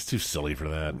Odin. he's too silly for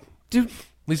that. Dude,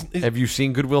 He's- have you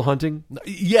seen Good Will Hunting?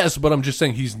 yes, but I'm just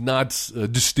saying he's not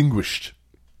distinguished.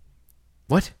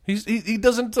 What? He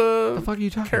doesn't. The fuck are you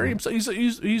talking carry about? himself.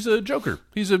 He's a joker.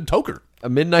 He's a toker. A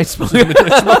midnight smoker.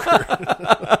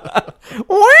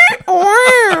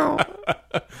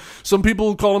 Some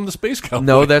people call him the space cowboy.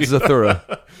 No, that's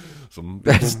Zathura. Some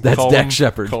people That's call Dak him,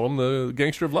 Shepard. Call him the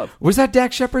gangster of love. Was that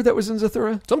Dak Shepard that was in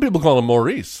Zathura? Some people call him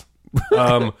Maurice.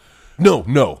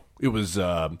 No, it was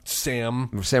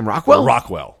Sam Sam Rockwell?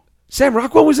 Rockwell. Sam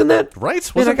Rockwell was in that? Right?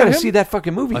 Man, Wasn't I gotta that him? see that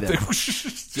fucking movie I then. think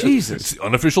Jesus. It's the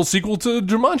unofficial sequel to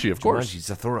Jumanji, of course.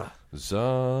 Zathura.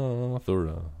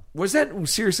 Zathura. Was that,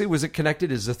 seriously, was it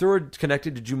connected? Is Zathura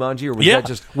connected to Jumanji, or was Yeah. that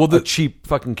just Well, a cheap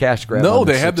fucking cash grab No, on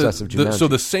the they had success of Jumanji? so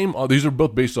the same. These are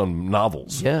both based on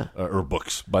novels, Yeah. or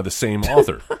books by the same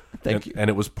author. Thank you. And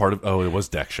it was part of. Oh, it was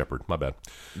Dak Shepard. My bad.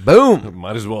 Boom!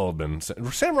 Might as well have been.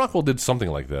 Sam Rockwell did something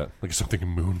like that, like something in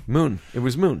Moon. Moon. It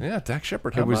was Moon. Yeah, Dak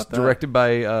Shepard. It was directed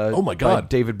by Oh my by God.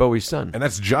 David Bowie's son. And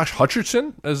that's Josh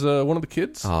Hutcherson as one of the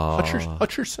kids. Hutcherson.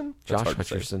 That's Josh hard to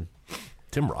say. Hutcherson.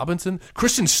 Tim Robinson.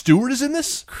 Kristen Stewart is in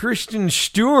this. Christian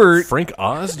Stewart. Frank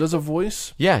Oz does a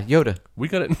voice. Yeah, Yoda. We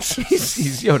got it.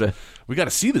 He's Yoda. We got to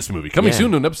see this movie coming Yeah.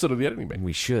 soon to an episode of the Editing Bay.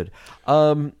 We should.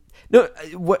 No,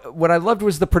 what I loved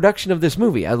was the production of this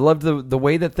movie. I loved the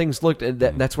way that things looked, and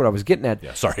that's what I was getting at.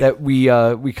 Yeah, sorry. That we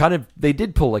kind of, they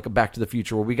did pull like a Back to the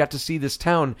Future, where we got to see this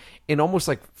town in almost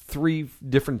like 3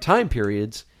 different time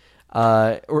periods,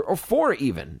 or 4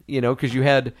 even. You know, because you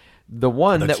had the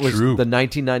one That's that was true. the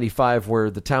 1995 where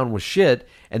the town was shit,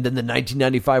 and then the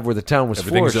 1995 where the town was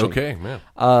Everything's flourishing. okay,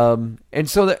 man. And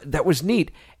so that was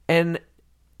neat, and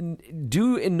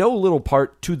due in no little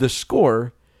part to the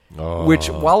score. Which,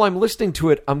 while I'm listening to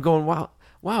it, I'm going, wow,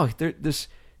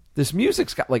 this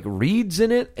music's got like reeds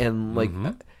in it, and like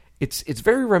it's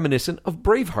very reminiscent of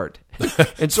Braveheart.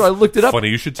 And so I looked it up. Funny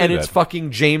you should say and that. it's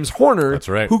fucking James Horner. That's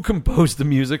right. Who composed the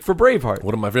music for Braveheart.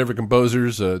 One of my favorite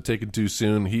composers, Taken Too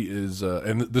Soon. He is,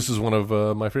 and this is one of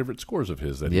my favorite scores of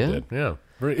his that Yeah? he did. Yeah,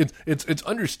 it's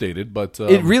understated, but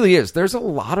It really is. There's a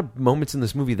lot of moments in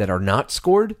this movie that are not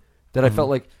scored that I felt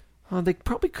like, oh, they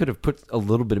probably could have put a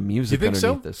little bit of you music think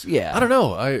underneath so? this. Yeah. I don't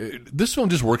know. This film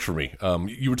just works for me.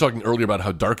 You were talking earlier about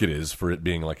how dark it is for it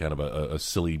being like kind of a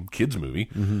silly kids movie.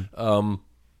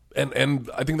 And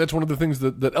I think that's one of the things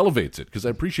that elevates it, because I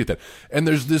appreciate that. And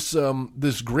there's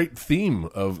this great theme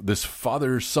of this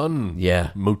father-son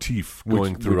motif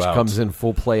going which throughout. comes in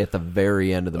full play at the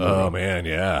very end of the movie. Oh man,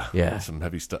 yeah, Yeah. some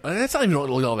heavy stuff. That's not even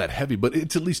really all that heavy, but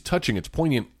it's at least touching. It's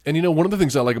poignant. And you know, one of the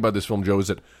things I like about this film, Joe, is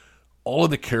that all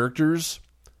of the characters,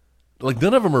 like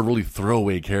none of them are really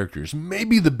throwaway characters.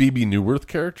 Maybe the BB Newworth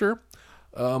character,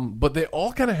 but they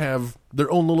all kind of have their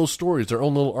own little stories, their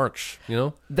own little arcs. You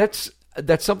know, That's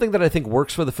something that I think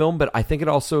works for the film, but I think it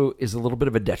also is a little bit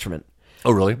of a detriment.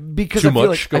 Oh, really? Because too I feel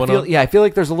much like, going on. Yeah, I feel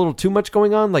like there's a little too much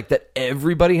going on, like that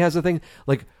everybody has a thing.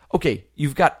 Like, okay,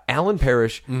 you've got Alan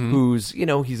Parrish, who's,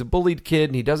 he's a bullied kid,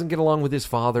 and he doesn't get along with his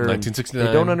father. 1969.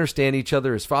 They don't understand each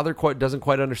other. His father doesn't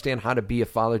quite understand how to be a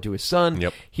father to his son.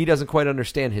 Yep. He doesn't quite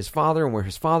understand his father and where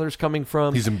his father's coming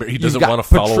from. He You've doesn't got want to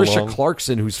follow Patricia along.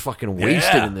 Clarkson, who's fucking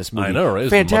wasted Yeah, in this movie. I know, right?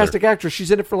 His Fantastic mother. actress.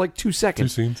 She's in it for like 2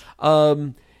 seconds. 2 scenes.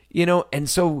 And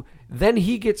so then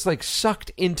he gets like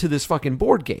sucked into this fucking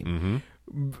board game,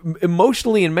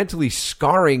 emotionally and mentally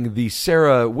scarring the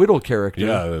Sarah Whittle character,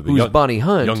 The who's Bonnie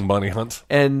Hunt. Young Bonnie Hunt.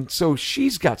 And so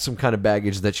she's got some kind of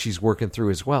baggage that she's working through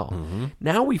as well.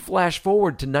 Now we flash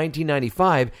forward to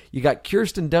 1995. You got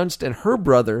Kirsten Dunst and her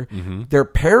brother. Their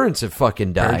parents have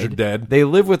fucking died. Parents are dead. They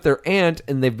live with their aunt,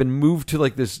 and they've been moved to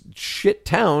like this shit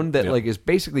town that Yep. like is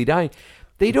basically dying.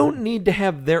 They don't need to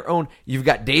have their own. You've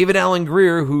got David Alan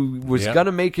Grier, who was Yeah.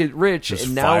 gonna make it rich, Just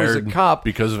and now he's a fired cop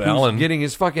because of who's Alan. getting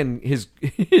his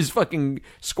fucking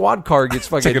squad car gets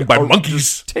fucking Taken by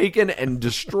monkeys. taken and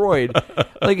destroyed.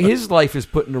 Like his life is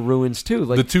put into ruins too.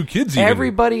 Like The two kids even.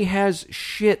 everybody has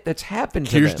shit that's happened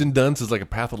to them. Kirsten Dunst is like a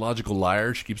pathological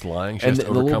liar. She keeps lying. She And has the to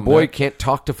little overcome boy that. can't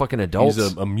talk to fucking adults.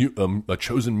 He's a mute, a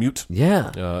chosen mute.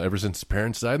 Yeah. Ever since his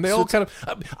parents died, and they all kind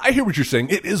of. I hear what you're saying.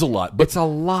 It is a lot, but It's a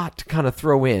lot to kind of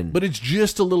throw in. But it's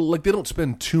just a little, like, they don't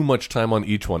spend too much time on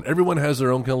each one. Everyone has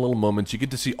their own kind of little moments. You get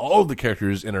to see all of the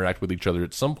characters interact with each other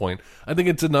at some point. I think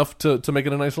it's enough to make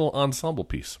it a nice little ensemble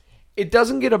piece. It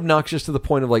doesn't get obnoxious to the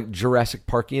point of like Jurassic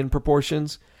Parkian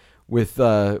proportions with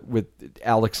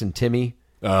Alex and Timmy.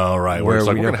 Oh, right. Where Where it's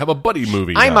like, we we're going know- to have a buddy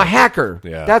movie. I'm now. a hacker.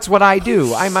 Yeah. That's what I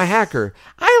do. I'm a hacker.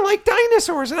 I like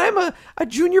dinosaurs, and I'm a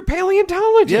junior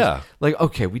paleontologist. Yeah. Like,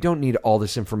 okay, we don't need all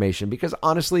this information because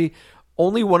honestly,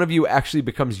 only one of you actually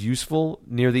becomes useful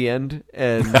near the end,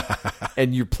 and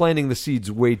and you're planting the seeds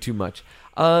way too much.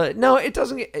 No, it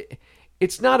doesn't.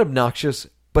 It's not obnoxious,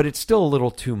 but it's still a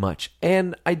little too much.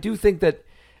 And I do think that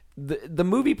the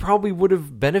movie probably would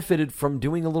have benefited from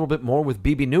doing a little bit more with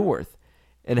Bebe Neuwirth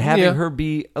and having her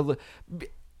be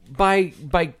by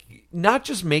not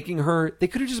just making her. They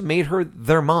could have just made her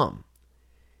their mom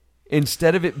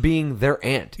instead of it being their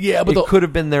aunt. Yeah, but it could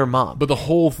have been their mom. But the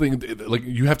whole thing, like,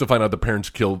 you have to find out the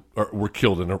parents were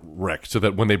killed in a wreck, so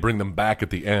that when they bring them back at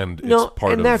the end, No, it's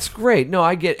part and of. that's great. No,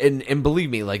 I get, and believe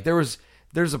me, like there's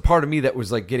a part of me that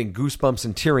was like getting goosebumps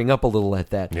and tearing up a little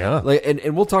at that. Yeah. Like,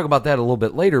 and we'll talk about that a little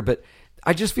bit later. But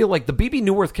I just feel like the Bebe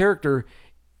Neuwirth character,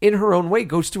 in her own way,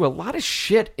 goes through a lot of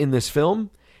shit in this film,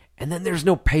 and then there's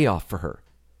no payoff for her.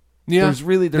 Yeah. There's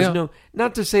Yeah. no,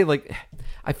 not to say like,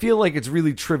 I feel like it's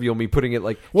really trivial me putting it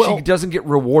like Well- she doesn't get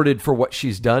rewarded for what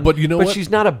she's done. But you know what? she's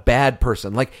not a bad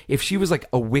person. Like if she was like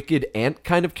a wicked aunt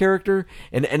kind of character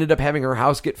and ended up having her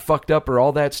house get fucked up or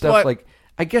all that stuff, But- like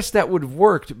I guess that would have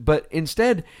worked. But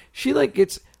instead, she like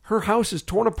gets her house is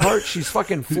torn apart. She's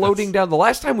fucking floating down. The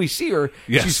last time we see her,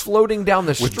 Yes. she's floating down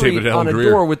the With street David on Alan a Grier.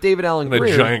 door with David Allen and a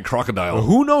Grier. giant crocodile.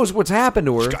 Who knows what's happened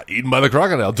to her? got eaten by the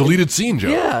crocodile? Deleted scene, Joe.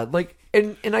 Yeah, like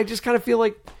and I just kind of feel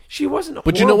like she wasn't.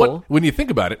 But you know horrible. what? When you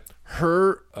think about it,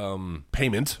 her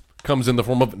payment comes in the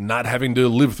form of not having to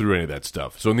live through any of that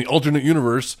stuff. So in the alternate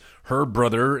universe, her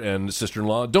brother and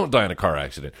sister-in-law don't die in a car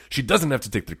accident. She doesn't have to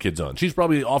take their kids on. She's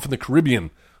probably off in the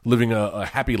Caribbean living a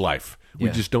happy life. We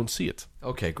Yeah. just don't see it.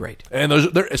 Okay, great. And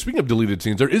speaking of deleted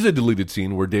scenes, there is a deleted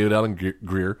scene where David Alan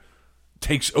Grier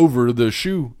takes over the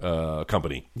shoe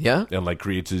company. Yeah? And like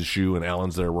creates his shoe, and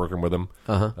Alan's there working with him.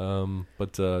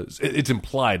 But it's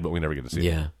implied, but we never get to see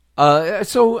it. Yeah.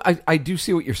 So I do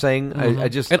see what you're saying. I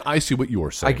just And I see what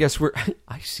you're saying. I guess we're.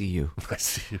 I see you. I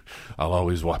see you. I'll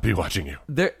always be watching you.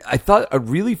 There, I thought a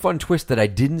really fun twist that I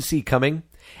didn't see coming,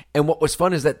 and what was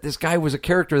fun is that this guy was a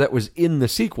character that was in the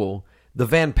sequel, the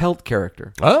Van Pelt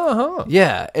character. Uh-huh.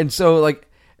 Yeah, and so like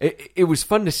it was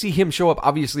fun to see him show up.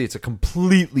 Obviously, it's a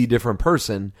completely different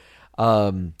person.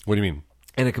 What do you mean?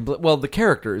 And the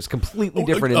character is completely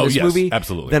different in oh, this yes, movie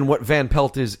absolutely. than what Van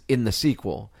Pelt is in the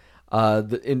sequel.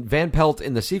 Van Pelt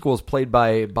in the sequel is played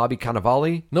by Bobby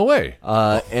Cannavale. No way.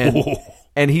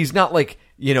 And he's not like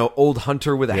old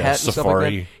hunter with a hat and stuff like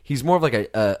safari. that. He's more of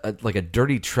like a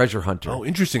dirty treasure hunter. Oh,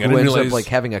 interesting. I Who didn't ends realize- up like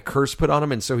having a curse put on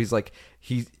him, and so he's like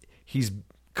he's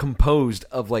composed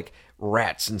of like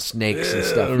rats and snakes and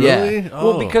stuff. really? Yeah.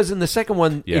 Oh. Well, because in the second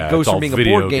one Yeah, it goes it's all from being a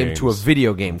video board game to a games.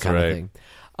 video game kind right. of thing.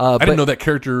 I but- didn't know that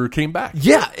character came back.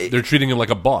 Yeah. They're treating him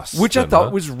like a boss. Which I then, thought huh?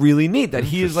 was really neat, that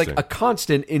he is like Interesting. a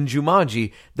constant in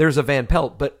Jumanji. There's a Van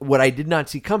Pelt, but what I did not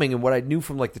see coming and what I knew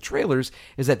from like the trailers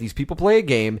is that these people play a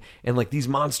game and like these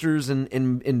monsters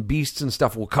and beasts and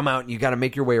stuff will come out and you got to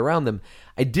make your way around them.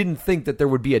 I didn't think that there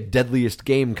would be a deadliest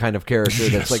game kind of character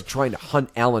Yes. that's like trying to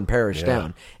hunt Alan Parrish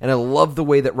down. And I love the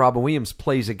way that Robin Williams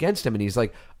plays against him, and he's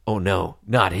like, oh no,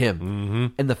 not him. Mm-hmm.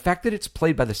 And the fact that it's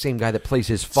played by the same guy that plays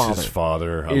his father. His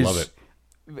father. I is- love it.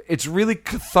 It's really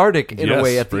cathartic in a Yes,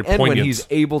 way at the very end when poignant. he's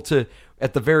able to,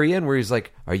 at the very end where he's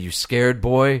like, are you scared,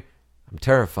 boy? I'm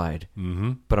terrified,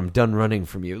 but I'm done running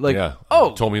from you. Like, Yeah.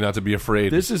 oh, Told me not to be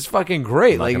afraid. this is fucking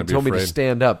great. not Like, he gonna be told me to afraid.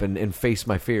 stand up and face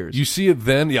my fears. You see it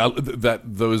then, yeah, that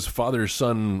those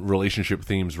father-son relationship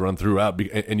themes run throughout,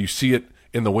 and you see it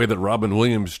in the way that Robin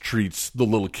Williams treats the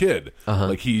little kid.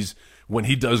 Like when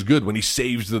he does good, when he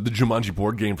saves the Jumanji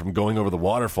board game from going over the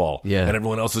waterfall, Yeah. and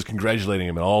everyone else is congratulating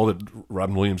him, and all that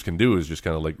Robin Williams can do is just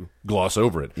kind of like gloss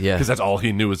over it. Yeah. Because that's all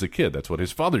he knew as a kid. That's what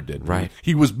his father did. Right.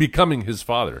 He was becoming his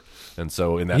father. And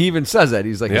so in that... He even says that.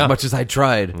 He's like, Yeah. as much as I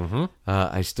tried,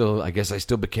 I guess I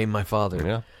still became my father.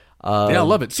 Yeah. I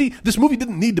love it. See, this movie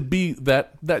didn't need to be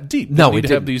that deep. No, it it didn't have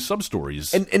didn't. these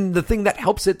sub-stories. And the thing that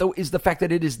helps it, though, is the fact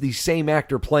that it is the same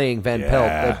actor playing Van Pelt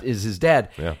that is his dad.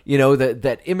 Yeah. You know,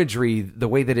 that imagery, the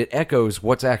way that it echoes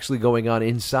what's actually going on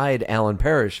inside Alan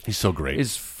Parrish. He's so great.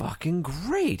 Is fucking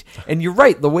great. And you're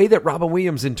right. The way that Robin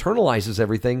Williams internalizes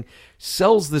everything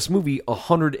sells this movie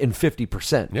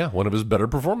 150%. Yeah, one of his better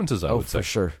performances, I would say. For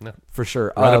sure. Yeah. For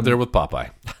sure. Right up there with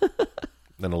Popeye.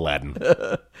 And Aladdin.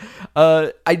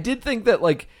 I did think that,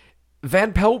 like,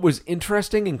 Van Pelt was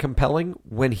interesting and compelling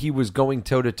when he was going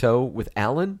toe-to-toe with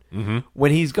Alan. Mm-hmm.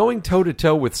 When he's going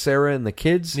toe-to-toe with Sarah and the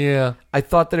kids, Yeah. I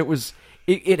thought that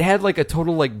it had, like, a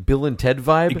total, like, Bill and Ted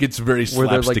vibe. It gets very where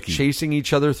they're, like, slapsticky. chasing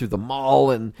each other through the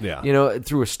mall and, Yeah. you know,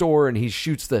 through a store, and he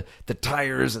shoots the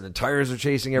tires, and the tires are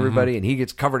chasing everybody, and he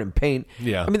gets covered in paint.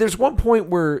 Yeah. I mean, there's one point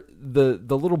where the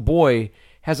little boy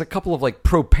has a couple of, like,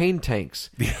 propane tanks.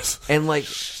 Yes. And, like...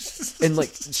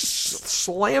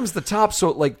 slams the top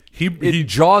so it He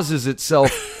jawses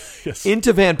itself Yes.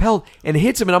 into Van Pelt and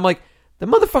hits him, and I'm like, the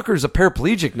motherfucker is a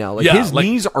paraplegic now. Like, Yeah, his like-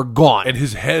 knees are gone. And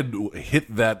his head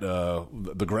hit the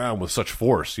ground with such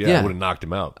force. Yeah, Yeah. it would have knocked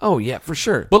him out. Oh yeah, for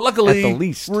sure. But luckily, at the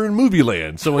least, we're in movie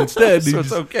land, so instead, So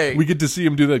it's okay. we get to see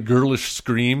him do that girlish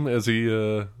scream as he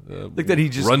like that he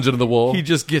just runs into the wall. He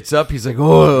just gets up. He's like,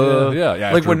 oh Yeah,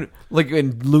 Like after- like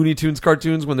in Looney Tunes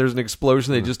cartoons when there's an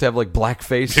explosion, they just have like black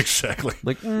face. Exactly.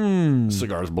 Like,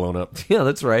 Cigars blown up. yeah,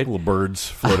 that's right. Little birds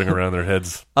floating around their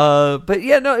heads. But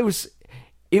yeah, no, it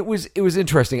was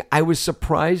interesting. I was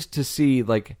surprised to see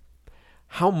like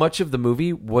how much of the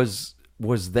movie was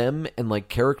them and like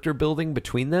character building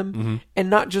between them, and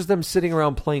not just them sitting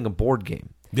around playing a board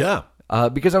game. Yeah.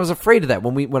 Because I was afraid of that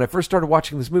when I first started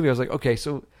watching this movie. I was like, okay,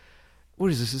 so what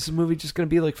is this? Is this movie just going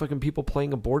to be like fucking people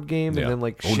playing a board game Yeah. and then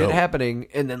like Oh, shit no. happening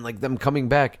and then like them coming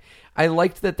back? I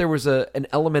liked that there was an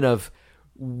element of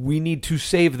we need to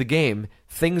save the game.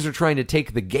 Things are trying to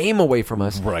take the game away from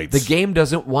us. Right. The game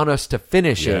doesn't want us to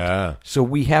finish Yeah. it. So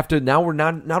we have to now. We're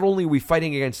not only are we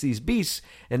fighting against these beasts,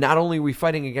 and not only are we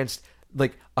fighting against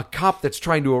like a cop that's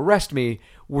trying to arrest me.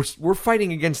 We're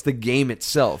fighting against the game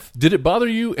itself. Did it bother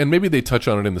you? And maybe they touch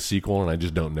on it in the sequel, and I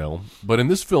just don't know. But in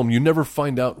this film, you never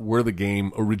find out where the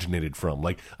game originated from.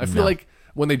 Like, I feel like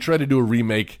when they try to do a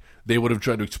remake, they would have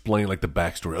tried to explain like the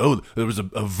backstory. Oh, there was a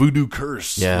voodoo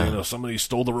curse. Yeah. You know, somebody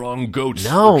stole the wrong goats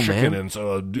No, or chicken, man. and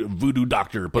so a voodoo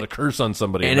doctor put a curse on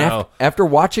somebody. And now, after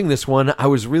watching this one, I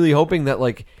was really hoping that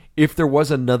like if there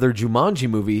was another Jumanji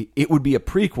movie, it would be a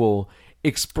prequel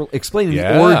explaining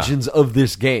Yeah. the origins of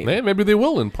this game. maybe they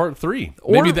will in part 3.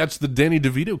 Or- Maybe that's the Danny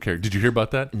DeVito character. Did you hear about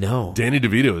that? No. Danny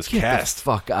DeVito is Get the cast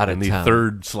fuck out of in the town.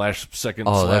 third/second/4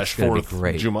 Oh, that's gonna be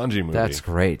great. Jumanji movie. That's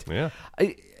great. Yeah.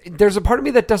 There's a part of me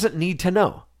that doesn't need to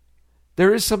know.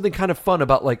 There is something kind of fun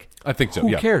about like I think so. Who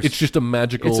yeah. cares? It's just a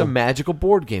magical. It's a magical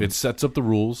board game. It sets up the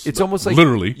rules. It's almost like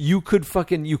literally. you could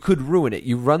ruin it.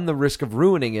 You run the risk of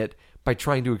ruining it by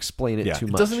trying to explain it Yeah, too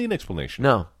it much. doesn't need an explanation.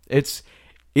 No, it's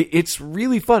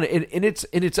really fun in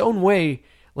its own way.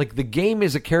 Like the game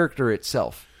is a character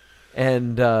itself,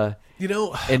 and You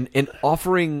know, and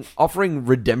offering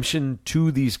redemption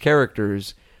to these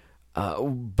characters,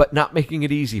 but not making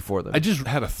it easy for them. I just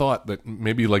had a thought that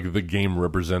maybe like the game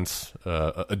represents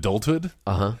adulthood,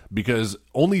 because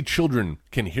only children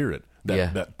can hear it.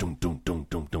 That doom doom doom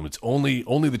doom doom. It's only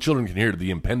the children can hear the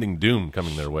impending doom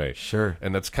coming their way. Sure.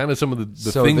 And that's kind of some of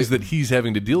the So things the- that he's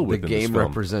having to deal with. the in this game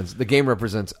film.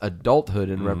 represents adulthood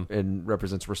and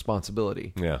represents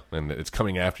responsibility. Yeah, and it's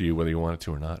coming after you whether you want it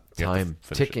to or not. You have to Time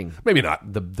finish ticking. it. Maybe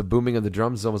not. The booming of the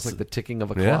drums is almost like the ticking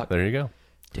of a Yeah, clock. there you go.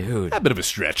 Dude. A bit of a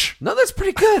stretch. No, that's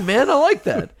pretty good, man. I like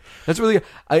that. That's really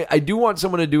good. I do want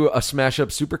someone to do a smash up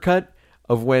supercut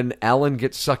of when Alan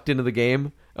gets sucked into the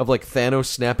game of like Thanos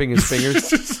snapping his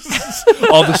fingers.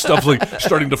 All this stuff like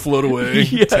starting to float away,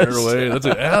 Yes. tear away. That's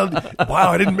it.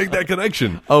 Wow, I didn't make that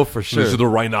connection. Oh, for sure. These are the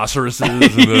rhinoceroses and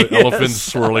the elephants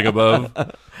swirling above.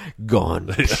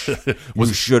 Gone. You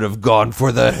should have gone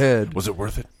for the head. Was it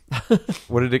worth it?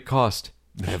 What did it cost?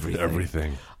 Everything.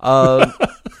 Everything.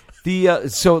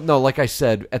 So no, like I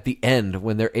said, at the end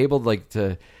when they're able like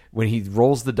to when he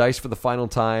rolls the dice for the final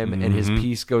time and his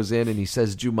piece goes in and he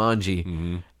says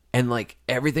Jumanji and like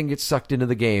everything gets sucked into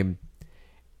the game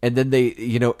and then they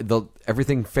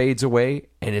everything fades away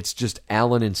and it's just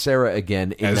Alan and Sarah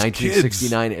again in As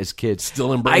 1969 as kids.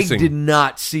 Still embracing. I did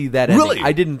not see that ending. Really?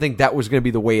 I didn't think that was going to be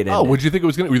the way it ended. Oh, what did you think it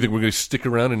was going to? You think we're going to stick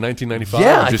around in 1995?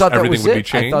 Yeah, Just I thought that everything was would be it.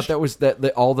 changed. I thought that was that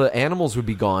all the animals would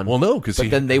be gone. Well, no, 'cause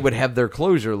but then they would have their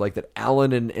closure, like that.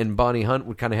 Alan and Bonnie Hunt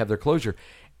would kind of have their closure,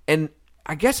 and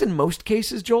I guess in most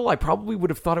cases, Joel, I probably would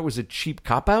have thought it was a cheap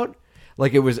cop out,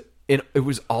 like it was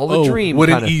all a dream. What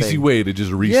kind an of easy thing. way to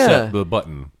just reset Yeah. the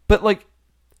button. but like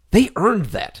they earned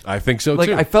that. I think so Like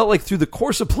too. I felt like through the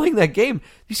course of playing that game,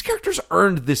 these characters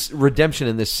earned this redemption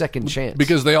and this second chance.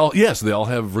 Because they all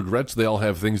have regrets. They all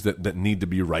have things that need to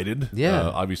be righted. Yeah.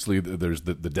 Obviously, there's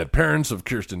the dead parents of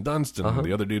Kirsten Dunst and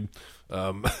the other dude.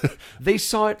 They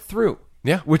saw it through.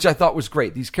 Yeah. Which I thought was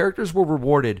great. These characters were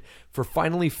rewarded for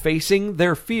finally facing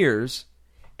their fears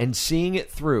and seeing it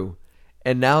through.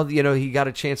 And now, he got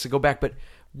a chance to go back. But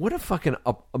what a fucking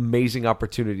amazing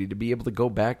opportunity to be able to go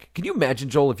back. Can you imagine,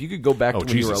 Joel, if you could go back to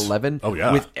when you were 11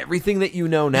 with everything that you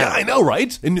know now? Yeah, I know,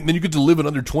 right? And then you get to live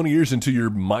another 20 years until your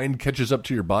mind catches up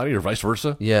to your body, or vice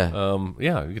versa. Yeah.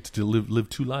 You get to live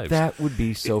two lives. That would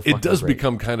be so fucking It does great.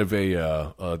 become kind of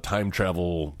a time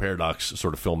travel paradox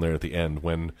sort of film there at the end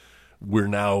when we're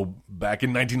now back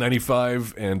in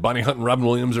 1995 and Bonnie Hunt and Robin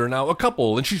Williams are now a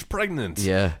couple and she's pregnant.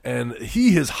 Yeah. And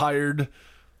he has hired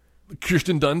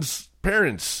Kirsten Dunst's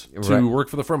parents to work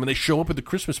for the firm, and they show up at the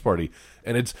Christmas party.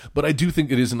 But I do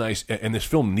think it is nice, and this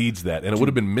film needs that, and it would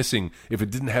have been missing if it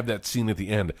didn't have that scene at the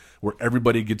end where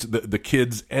everybody gets, the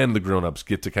kids and the grown-ups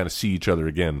get to kind of see each other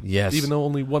again. Yes. Even though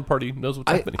only one party knows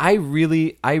what's happening. I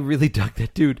really dug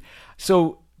that, dude.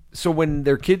 So when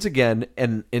they're kids again,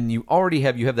 and you already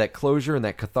have that closure and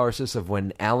that catharsis of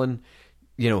when Alan,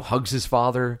 hugs his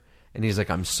father. And he's like,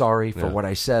 I'm sorry for what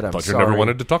I said. I'm Thought sorry. you never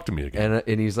wanted to talk to me again.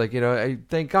 And he's like, I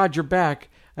thank God you're back.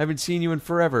 I haven't seen you in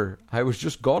forever. I was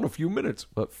just gone a few minutes,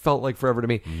 but felt like forever to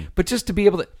me. But just to be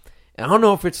able to, and I don't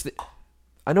know if it's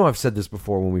I know I've said this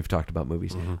before when we've talked about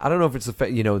movies. I don't know if it's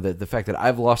the fact that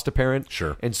I've lost a parent.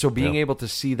 Sure. And so being able to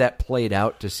see that played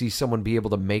out, to see someone be able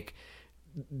to make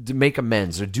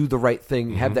amends or do the right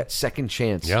thing, have that second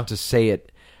chance to say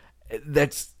it,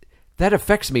 that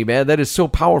affects me, man. That is so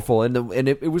powerful, and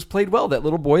it was played well. That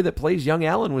little boy that plays young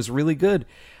Alan was really good,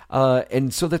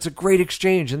 and so that's a great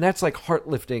exchange, and that's like heart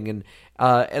lifting,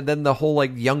 and then the whole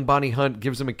like young Bonnie Hunt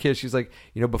gives him a kiss. She's like,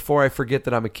 before I forget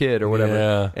that I'm a kid or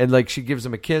whatever, and like she gives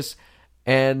him a kiss,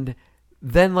 and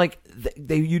then like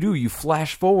you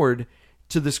flash forward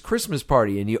to this Christmas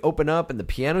party, and you open up, and the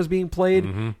piano's being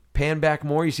played. Pan back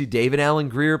more, you see David Alan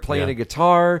Grier playing a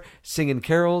guitar, singing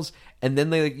carols. And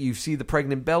then you see the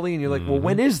pregnant belly, and you're like, well,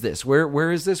 when is this?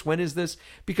 Where is this? When is this?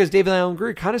 Because David Alan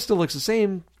Grier kind of still looks the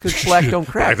same because black don't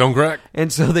crack. Black don't crack.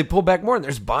 And so they pull back more, and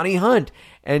there's Bonnie Hunt.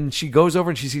 And she goes over,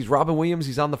 and she sees Robin Williams.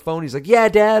 He's on the phone. He's like, yeah,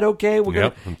 Dad, okay. We're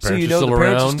going to... So the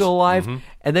parents are still alive.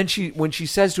 And then when she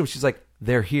says to him, she's like,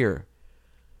 they're here.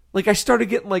 Like, I started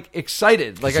getting, like,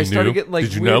 excited. Like, I started getting, like...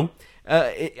 Did you weird. know?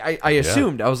 I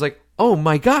assumed. I was like, oh,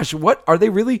 my gosh, what? Are they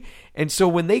really? And so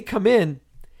when they come in...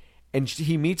 And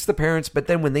he meets the parents, but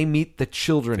then when they meet the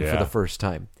children for the first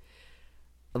time,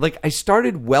 like I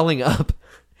started welling up,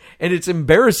 and it's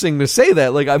embarrassing to say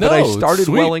that. But I started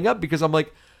welling up because I'm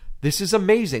like, this is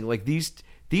amazing. Like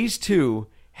these two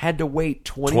had to wait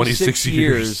 26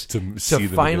 years to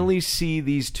finally see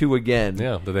these two again.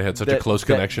 Yeah, that they had such a close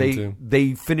connection to.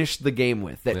 They finished the game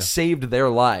with that saved their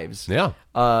lives. Yeah,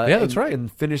 that's right.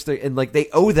 And finished and like they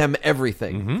owe them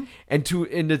everything. And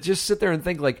to just sit there and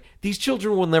think like these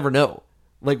children will never know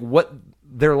like what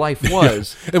their life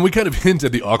was. And we kind of hint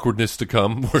at the awkwardness to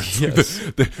come, where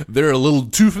they're a little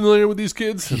too familiar with these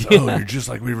kids. Oh, you're just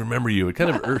like we remember you. It kind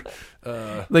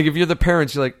of like if you're the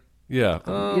parents, you're like. Yeah.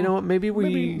 You know what? Maybe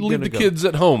leave the kids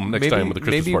at home next time with the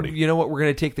Christmas party. You know what? We're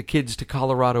going to take the kids to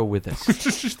Colorado with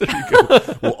us. There you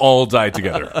go. We'll all die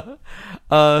together.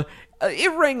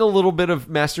 It rang a little bit of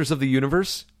Masters of the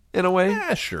Universe in a way.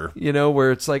 Yeah, sure.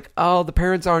 Where it's like, oh, the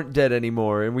parents aren't dead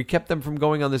anymore, and we kept them from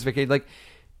going on this vacation. Like,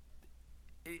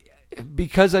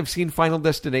 because I've seen Final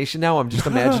Destination now, I'm just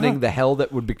imagining the hell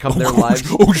that would become their lives.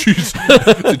 Oh, jeez.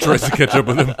 It tries to catch up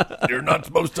with him. You're not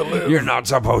supposed to live. You're not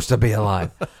supposed to be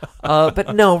alive.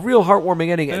 But no, real heartwarming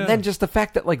ending. And then just the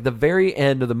fact that, like, the very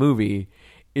end of the movie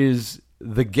is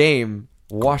the game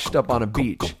washed up on a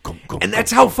beach. And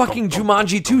that's how fucking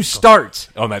Jumanji 2 starts.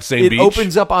 On that same beach? It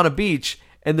opens up on a beach,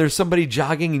 and there's somebody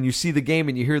jogging, and you see the game,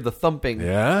 and you hear the thumping.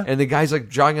 Yeah? And the guy's, like,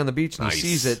 jogging on the beach, and Nice. he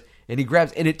sees it. And he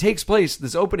grabs, and it takes place.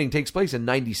 This opening takes place in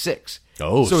 '96.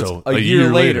 Oh, so so it's a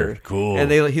year later. Cool. And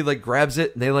he like grabs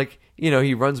it, and they like,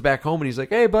 he runs back home, and he's like,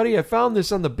 "Hey, buddy, I found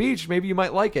this on the beach. Maybe you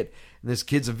might like it." And this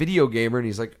kid's a video gamer, and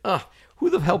he's like, who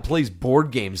the hell plays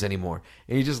board games anymore?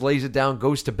 And he just lays it down,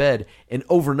 goes to bed, and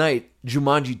overnight,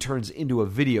 Jumanji turns into a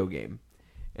video game.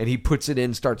 And he puts it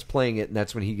in, starts playing it, and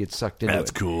that's when he gets sucked into it.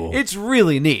 That's cool. It's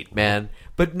really neat, man.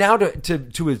 But now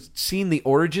to have seen the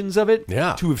origins of it,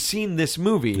 to have seen this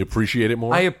movie, you appreciate it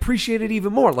more? I appreciate it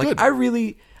even more. Like, Good.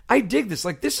 I dig this.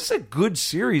 Like, this is a good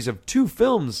series of two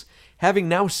films. Having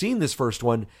now seen this first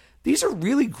one, these are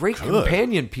really great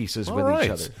companion pieces with each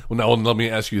other. Well, now let me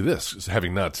ask you this,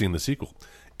 having not seen the sequel.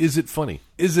 Is it funny?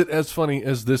 Is it as funny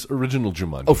as this original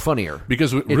Jumanji? Oh, funnier.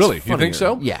 Because It's really, you funnier. think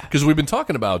so? Yeah. Because we've been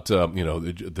talking about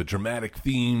the dramatic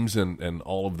themes and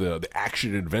all of the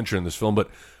action and adventure in this film, but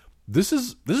this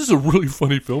is a really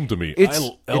funny film to me.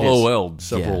 I LOL'd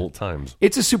several times.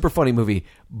 It's a super funny movie,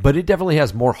 but it definitely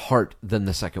has more heart than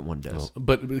the second one does.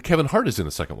 But Kevin Hart is in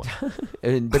the second one.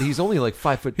 But he's only like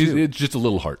 5'2". It's just a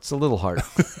little heart. It's a little hard.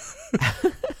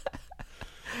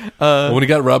 When you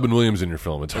got Robin Williams in your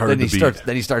film, it's hard to beat.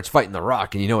 Then he starts fighting The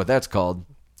Rock, and you know what that's called?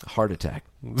 A heart attack.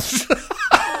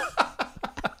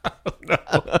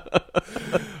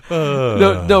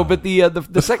 No, but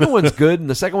the second one's good, and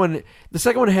the second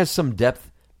one has some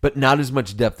depth, but not as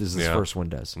much depth as this first one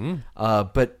does.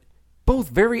 But both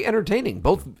very entertaining,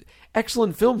 both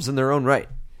excellent films in their own right.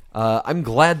 I'm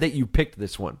glad that you picked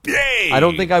this one. Yay! I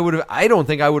don't think I would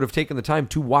have taken the time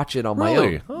to watch it on my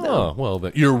own. Oh, No. well,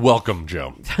 then, you're welcome,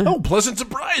 Joe. Oh, pleasant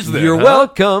surprise there. You're huh?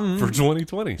 welcome For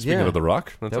 2020. Speaking of The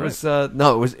Rock, that's that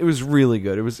right. was it was really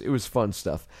good. It was fun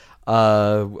stuff.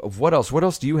 What else? What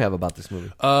else do you have about this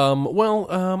movie?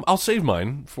 I'll save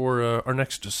mine for our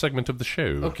next segment of the show.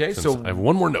 Okay, since so I have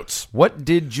one more notes. What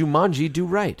did Jumanji do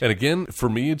right? And again, for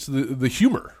me, it's the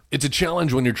humor. It's a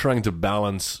challenge when you're trying to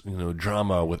balance,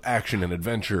 drama with action and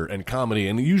adventure and comedy,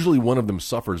 and usually one of them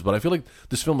suffers. But I feel like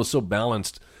this film is so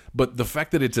balanced. But the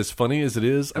fact that it's as funny as it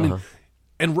is, I mean,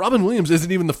 and Robin Williams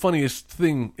isn't even the funniest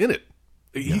thing in it.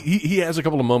 He has a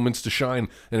couple of moments to shine,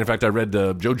 and in fact, I read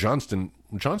Joe Johnston.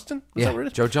 Johnston? Is that what it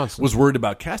is? Joe Johnston was worried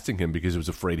about casting him because he was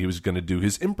afraid he was going to do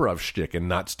his improv shtick and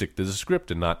not stick to the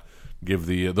script and not give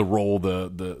the role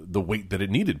the weight that it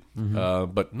needed.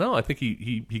 But no, I think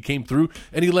he came through,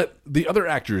 and he let the other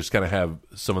actors kind of have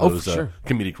some of those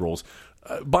comedic roles.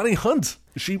 Bonnie Hunt,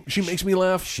 she makes me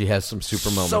laugh. She has some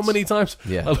super moments so many times.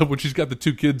 Yeah. I love when she's got the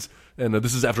two kids, and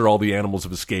this is after all the animals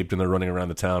have escaped and they're running around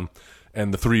the town,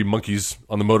 and the three monkeys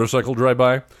on the motorcycle drive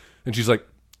by, and she's like,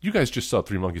 "You guys just saw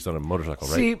three monkeys on a motorcycle,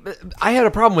 right?" See, I had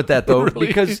a problem with that though Really?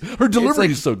 because Her delivery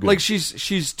is so good. Like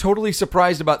she's totally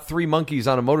surprised about three monkeys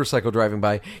on a motorcycle driving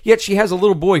by. Yet she has a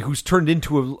little boy who's turned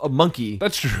into a monkey.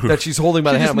 That's true. That she's holding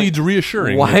by She the hand. just I'm like, needs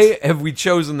reassuring. Why have we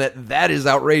chosen that is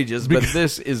outrageous, but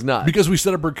this is not? Because we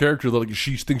set up her character that like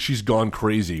she thinks she's gone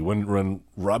crazy when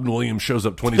Robin Williams shows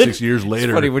up 26 years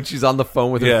later. It's funny when she's on the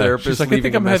phone with her therapist. She's like, I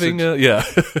think I'm having the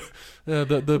I'm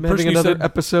person having you another said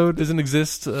episode. doesn't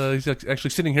exist. He's actually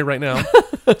sitting here right now.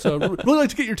 So really like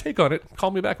to get your take on it.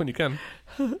 Call me back when you can.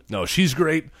 No, she's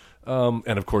great. And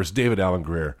of course, David Alan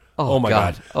Grier. Oh my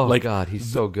God. Oh God, he's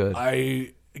so good.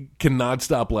 I cannot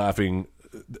stop laughing.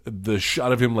 The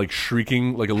shot of him like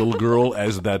shrieking like a little girl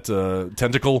as that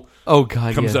tentacle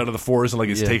comes out of the forest and like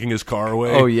is taking his car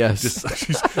away. Oh yes.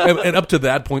 And up to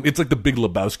that point, it's like the Big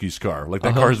Lebowski's car. Like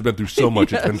that car has been through so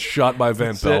much. It's been shot by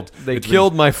Van Pelt. They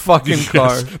killed my fucking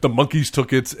car. The monkeys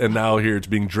took it, and now here it's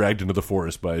being dragged into the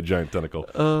forest by a giant tentacle.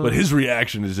 But his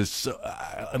reaction is just so,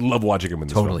 I love watching him in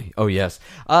this Totally. film. Oh yes,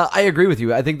 I agree with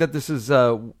you. I think that this is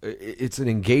it's an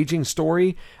engaging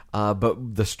story.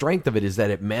 But the strength of it is that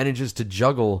it manages to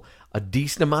juggle a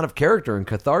decent amount of character and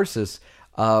catharsis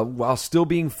while still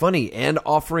being funny and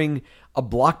offering a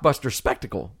blockbuster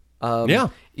spectacle.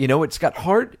 It's got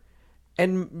heart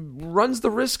and runs the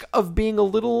risk of being a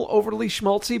little overly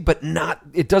schmaltzy, but not.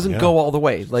 It doesn't go all the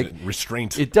way. Like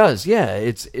restraint. It does. Yeah.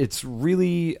 It's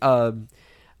really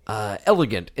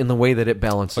elegant in the way that it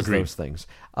balances those things.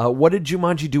 What did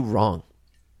Jumanji do wrong?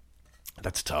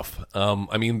 That's tough.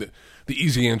 I mean, the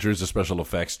easy answer is the special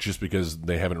effects, just because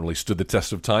they haven't really stood the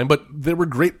test of time, but they were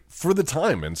great for the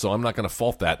time, and so I'm not going to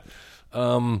fault that.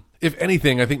 If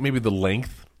anything, I think maybe the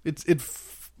length.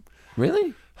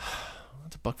 Really?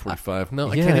 It's $1.45.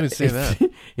 No, I can't even say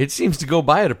that. It seems to go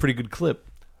by at a pretty good clip.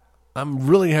 I'm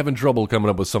really having trouble coming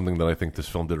up with something that I think this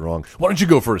film did wrong. Why don't you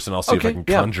go first, and I'll see if I can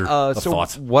conjure a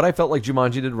thought. What I felt like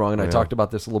Jumanji did wrong, and I talked about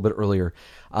this a little bit earlier,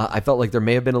 I felt like there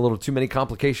may have been a little too many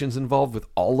complications involved with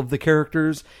all of the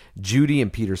characters. Judy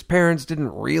and Peter's parents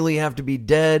didn't really have to be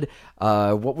dead.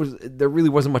 There really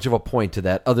wasn't much of a point to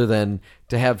that, other than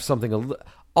to have something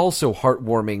also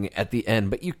heartwarming at the end.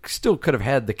 But you still could have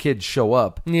had the kids show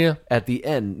up at the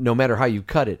end, no matter how you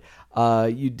cut it.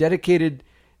 You dedicated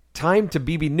time to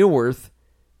Bebe Neuwirth,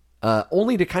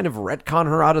 only to kind of retcon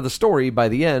her out of the story by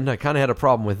the end. I kind of had a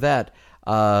problem with that.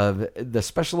 The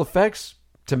special effects,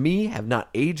 to me, have not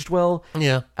aged well.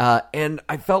 Yeah. And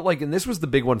I felt like, and this was the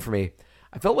big one for me,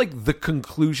 I felt like the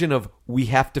conclusion of we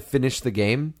have to finish the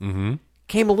game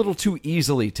came a little too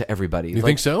easily to everybody. You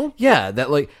think so? Yeah. That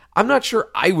I'm not sure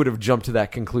I would have jumped to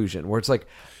that conclusion where it's like,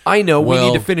 I know. Well,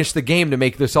 we need to finish the game to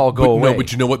make this all go away. No,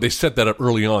 but you know what? They set that up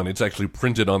early on. It's actually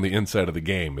printed on the inside of the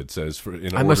game. It says,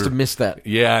 I must have missed that.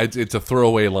 Yeah, it's a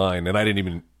throwaway line, and I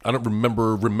don't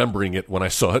remember remembering it when I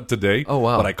saw it today. Oh,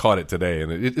 wow. But I caught it today,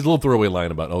 and it's a little throwaway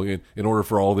line about, in order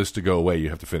for all this to go away, you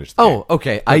have to finish the game. Oh,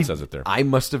 okay. It says it there. I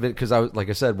must have been, because I was, like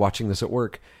I said, watching this at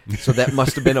work. So that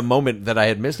must have been a moment that I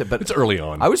had missed it. But It's early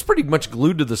on. I was pretty much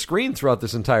glued to the screen throughout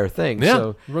this entire thing. Yeah, so,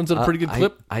 it runs at a pretty good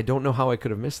clip. I don't know how I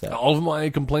could have missed that. All of my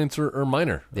complaints are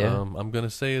minor. Yeah. I'm going to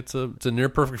say it's a near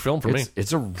perfect film for me.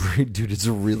 It's a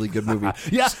really good movie.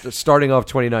 Yeah. Starting off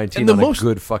 2019 And on a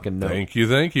good fucking note. Thank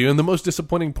you. And the most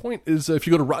disappointing point is if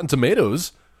you go to Rotten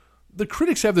Tomatoes, the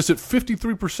critics have this at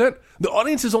 53%. The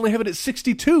audiences only have it at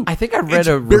 62%. I think I read It's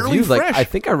a barely review. fresh. I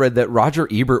think I read that Roger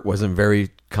Ebert wasn't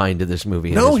very kind to this movie.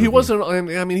 in No, his he review. wasn't.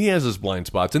 I mean, he has his blind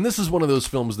spots, and this is one of those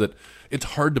films that it's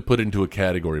hard to put into a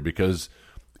category because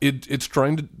it's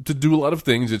trying to do a lot of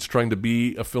things. It's trying to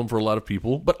be a film for a lot of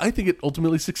people, but I think it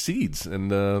ultimately succeeds,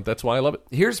 and that's why I love it.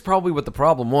 Here's probably what the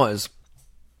problem was.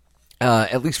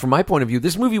 At least from my point of view,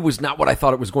 this movie was not what I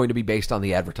thought it was going to be based on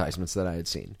the advertisements that I had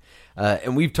seen.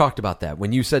 And we've talked about that.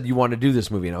 When you said you want to do this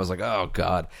movie, and I was like, oh,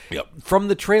 God. Yep. From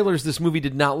the trailers, this movie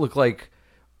did not look like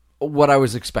what I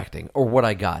was expecting or what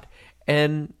I got.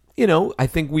 And, you know, I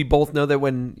think we both know that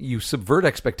when you subvert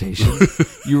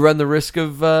expectations, you run the risk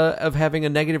of having a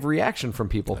negative reaction from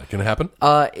people. That can happen.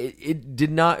 It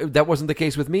did not. That wasn't the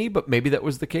case with me, but maybe that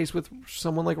was the case with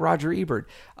someone like Roger Ebert.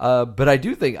 But I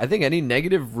think any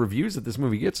negative reviews that this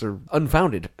movie gets are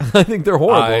unfounded. I think they're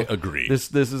horrible. I agree.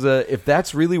 This is if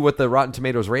that's really what the Rotten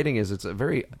Tomatoes rating is, it's a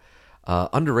very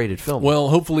underrated film. Well,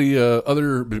 hopefully,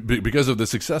 because of the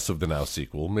success of the Now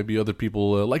sequel, maybe other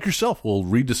people like yourself will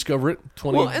rediscover it.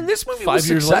 And this movie was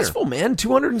successful, man.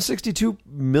 $262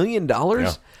 million.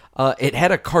 Yeah. It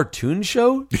had a cartoon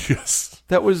show. Yes.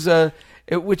 That was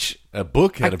which A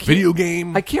book had a video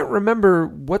game. I can't remember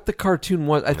what the cartoon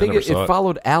was. I think never it saw it.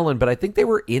 followed Alan, but I think they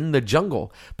were in the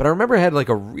jungle. But I remember it had like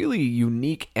a really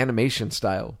unique animation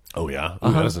style. Oh yeah,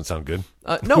 Ooh, that doesn't sound good.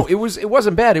 No, it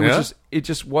wasn't bad. It Yeah? was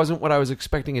just wasn't what I was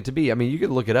expecting it to be. I mean, you could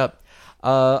look it up.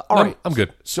 All right, I'm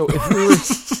good. So if we were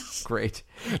great,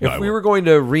 if we were going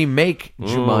to remake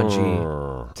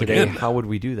Jumanji today, Again. how would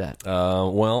we do that?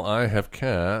 Well, I have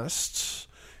cast.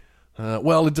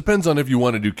 Well, it depends on if you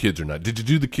want to do kids or not. Did you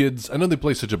do the kids? I know they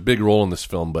play such a big role in this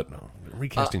film, but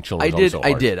recasting children is always so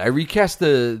hard. I did. I recast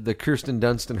the Kirsten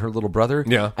Dunst and her little brother.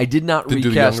 Yeah. I did not Didn't do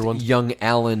the recast younger ones? young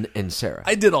Alan and Sarah.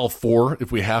 I did all four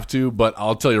if we have to, but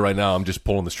I'll tell you right now, I'm just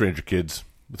pulling the Stranger Kids.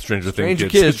 Stranger Stranger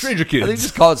Things Kids. Stranger Kids. I think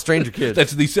just call it Stranger Kids.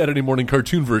 That's the Saturday morning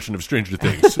cartoon version of Stranger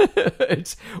Things.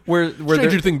 It's where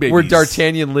Stranger Thing babies. where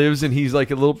D'Artagnan lives and he's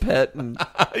like a little pet and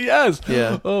Yes.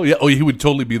 Yeah. Oh yeah. Oh, he would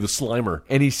totally be the Slimer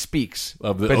he speaks.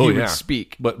 of the. but oh he yeah. would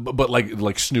speak. But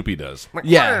like Snoopy does.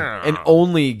 Yeah, and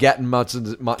only Gat and Mutton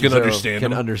Can understand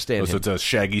can him. understand Oh, him. so it's a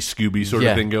Shaggy Scooby sort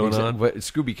of thing going on. But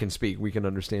Scooby can speak. We can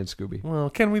understand Scooby. Well,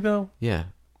 can we though? Yeah.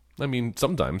 I mean,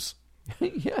 sometimes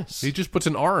Yes. he just puts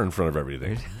an R in front of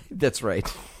everything. That's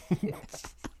right.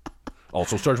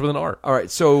 Also starts with an R. All right.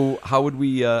 So how would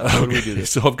we do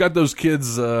this? So I've got those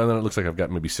kids, and then it looks like I've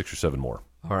got maybe 6 or 7 more.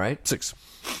 All right. 6.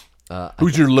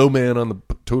 Who's your low man on the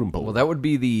totem pole? Well, that would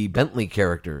be the Bentley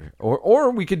character,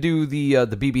 or we could do the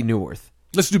BB Newworth.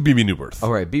 Let's do BB Newworth.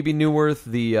 All right, BB Newworth,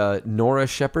 the Nora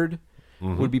Shepherd,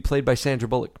 would be played by Sandra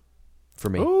Bullock for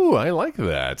me. Oh, I like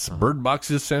that. Bird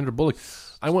Box's Sandra Bullock.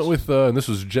 I went with, and this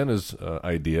was Jenna's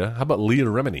idea. How about Leah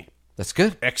Remini? That's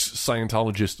good.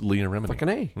 Ex-Scientologist Leah Remini. Fucking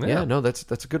A. Yeah, no, that's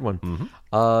a good one.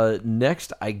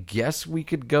 Next, I guess we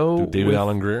could go David with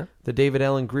Alan Grier. the David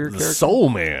Alan Grier The character. Soul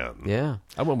Man. Yeah.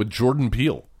 I went with Jordan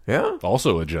Peele. Yeah.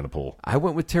 Also a Jenna Poole. I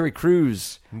went with Terry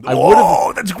Crews.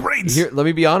 Oh, that's great. Here, let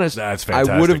me be honest. That's I would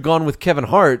have fantastic. gone with Kevin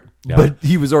Hart, but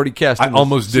he was already cast. I in the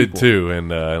almost did sequel. too,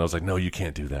 and I was like, no, you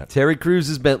can't do that. Terry Crews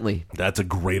is Bentley. That's a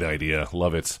great idea.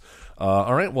 Love it.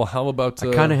 All right, well, how about...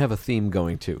 I kind of have a theme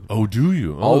going too. Oh, do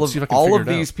you? Oh, all let's see if I of can all figure of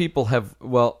it out. these people have,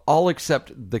 well, all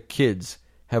except the kids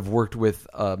have worked with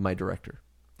my director.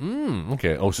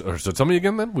 Okay. Oh, so tell me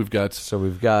again then. We've got So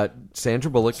we've got Sandra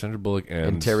Bullock. Sandra Bullock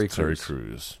and Terry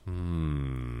Crews.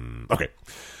 Okay.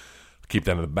 Keep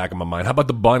that in the back of my mind. How about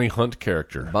the Bonnie Hunt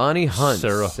character? Bonnie Hunt.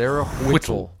 Sarah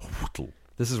Whittle. Whittle.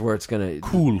 This is where it's going to...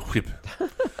 Cool whip.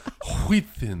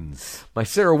 Whippins. My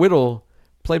Sarah Whittle,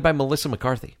 played by Melissa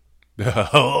McCarthy.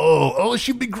 Oh,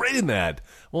 she'd be great in that.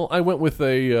 Well, I went with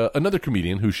another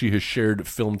comedian who she has shared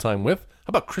film time with. How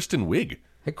about Kristen Wiig?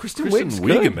 Hey, Kristen Wiig's Wiig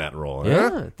good. in that role. Yeah,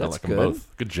 huh? that's I like them good.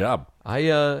 both. Good job.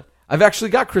 I've actually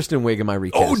got Kristen Wiig in my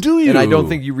recast. Oh, do you? And I don't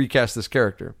think you recast this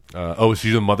character. Is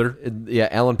she the mother? Yeah,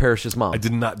 Alan Parrish's mom. I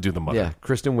did not do the mother. Yeah,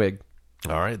 Kristen Wiig.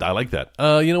 All right, I like that.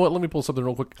 You know what? Let me pull something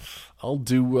real quick. I'll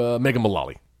do Megan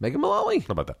Mullally. Megan Mullally.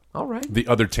 How about that? All right. The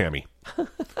other Tammy.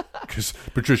 Because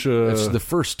Patricia It's the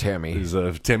first Tammy. is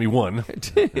Tammy 1.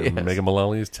 Yes. And Megan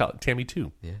Mullally is Tammy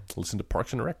 2. Yeah. Listen to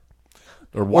Parks and Rec.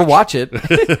 Or Or watch it.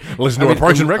 Listen to our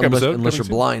Parks and Rec unless, episode. Unless you're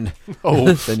coming blind.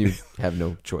 Oh. Then you have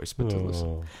no choice but to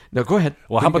listen. No, go ahead. soon.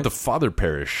 Well, how about the Father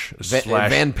Parish?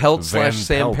 Van Pelt slash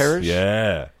Sam Pelt. Parrish?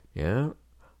 Yeah. Yeah.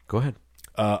 Go ahead.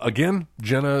 Again,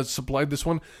 Jenna supplied this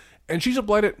one, and she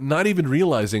supplied it not even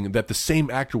realizing that the same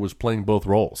actor was playing both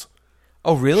roles.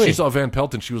 Oh, really? She saw Van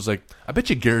Pelt and she was like, I bet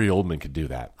you Gary Oldman could do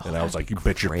that. And I was like, you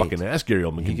bet your great. fucking ass Gary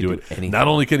Oldman can could do do it. anything. Not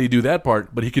only can he do that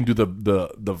part, but he can do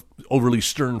the overly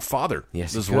stern father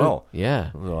Yes, as he could. well.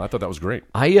 Yeah. Well, I thought that was great.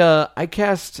 I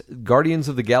cast Guardians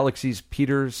of the Galaxy's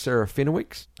Peter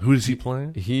Serafinowicz. Who does he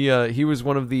play? He was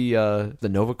one of the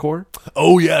Nova Corps.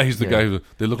 Oh, yeah, he's the guy who,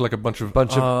 they look like a bunch of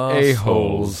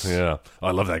a-holes. Yeah. Oh,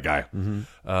 I love that guy.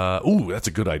 Ooh, that's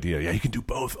a good idea. Yeah, he can do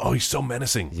both. Oh, he's so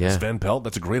menacing. Yeah. As Van Pelt,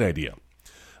 that's a great idea.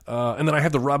 And then I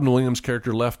have the Robin Williams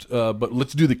character left, but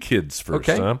let's do the kids first.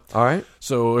 Okay. Huh? All right.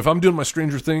 So if I'm doing my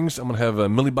Stranger Things, I'm going to have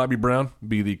Millie Bobby Brown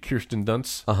be the Kirsten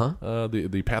Dunst,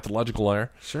 the pathological liar.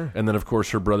 Sure. And then, of course,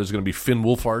 her brother's going to be Finn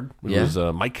Wolfhard, who Yeah. is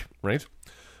Mike, right?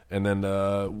 And then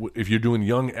if you're doing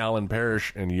young Alan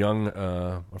Parrish and young,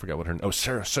 I forgot what her name,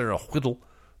 Sarah Whittle,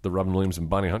 the Robin Williams and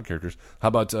Bonnie Hunt characters. How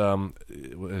about,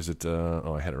 what is it?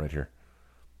 I had it right here.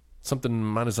 Something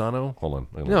Manzano? Hold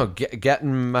on. No,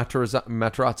 Gatton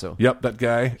Matarazzo. Yep, that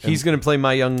guy. He's going to play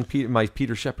my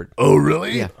Peter Shepard. Oh,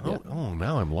 really? Yeah, Oh, yeah. oh,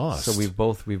 now I'm lost. So we've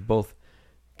both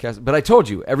cast. But I told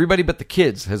you, everybody but the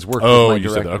kids has worked with Oh, my you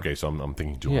director. said that. Okay, so I'm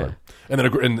thinking too Yeah. hard. And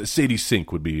then and Sadie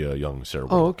Sink would be young Sarah. Oh,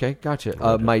 Whittle. okay,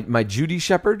 gotcha. My Judy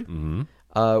Shepard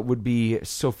would be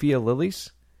Sophia Lillis.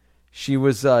 She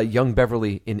was young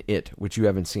Beverly in It, which you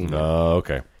haven't seen. yet.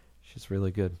 Okay. She's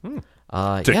really good.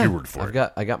 Take your word for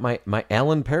it. I got my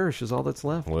Alan Parrish is all that's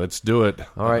left. Let's do it.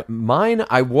 All right, mine.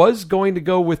 I was going to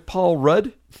go with Paul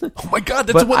Rudd, Oh my God,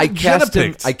 that's but what I Jenna cast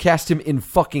him. picked. I cast him in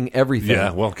fucking everything.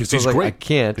 Yeah, well, 'cause So I he's was like, great. I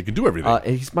can't. He can do everything.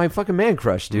 He's my fucking man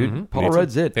crush, dude. Paul Me too.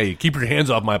 Rudd's it. Hey, keep your hands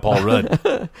off my Paul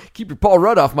Rudd. Keep your Paul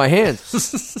Rudd off my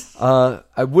hands.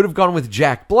 I would have gone with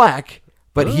Jack Black,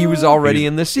 but he was already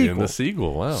in the sequel. In the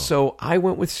sequel, wow. So I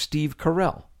went with Steve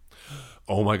Carell.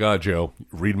 Oh my God, Joe,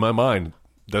 read my mind.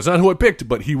 That's not who I picked,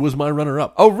 but he was my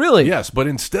runner-up. Oh, really? Yes, but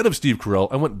instead of Steve Carell,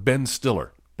 I went Ben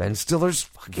Stiller. Ben Stiller's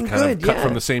fucking Kind good. of cut yeah.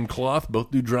 from the same cloth.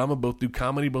 Both do drama, both do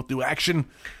comedy, both do action.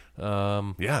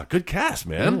 Yeah, good cast,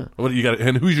 man. Yeah. What do you got?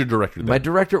 And who's your director? Then? My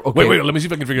director. Okay, Wait. Let me see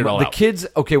if I can figure it all the out. kids.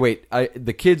 Okay, wait.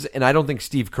 The kids, and I don't think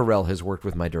Steve Carell has worked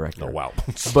with my director. Oh wow.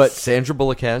 But Sandra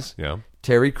Bullock has. Yeah.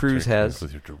 Terry Crews has.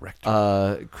 With your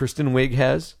director. Kristen Wiig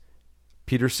has.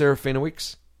 Peter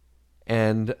Serafinowicz,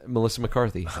 and Melissa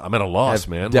McCarthy. I'm at a loss, have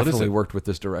man. Definitely what is it? worked with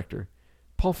this director.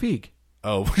 Paul Feig.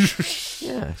 Oh.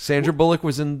 Yeah. Sandra Bullock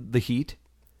was in The Heat.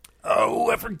 Oh,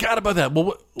 I forgot about that. Well,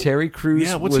 what, Terry Crews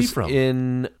Yeah, what's was he from?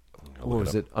 in, what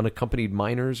was it, Unaccompanied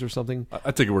Minors or something? I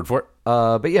take your word for it.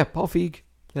 But yeah, Paul Feig.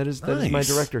 That is my Nice.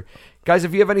 director. Guys,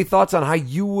 if you have any thoughts on how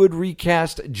you would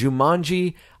recast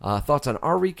Jumanji, thoughts on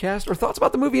our recast, or thoughts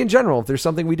about the movie in general, if there's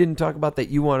something we didn't talk about that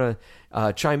you want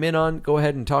to chime in on, go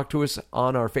ahead and talk to us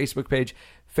on our Facebook page,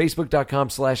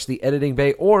 facebook.com/The Editing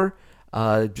Bay, or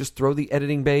just throw The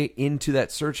Editing Bay into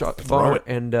that search bar it.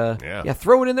 and Yeah.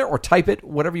 throw it in there, or type it,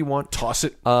 whatever you want. Toss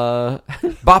it.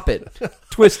 Bop it.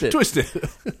 Twist it. Twist it.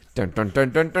 Dun, dun,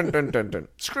 dun, dun, dun, dun, dun, dun.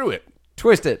 Screw it.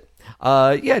 Twist it.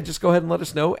 Just go ahead and let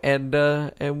us know,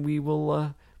 and we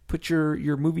will put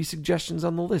your movie suggestions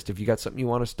on the list if you got something you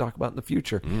want us to talk about in the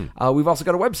future. We've also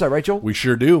got a website, right, Joel? We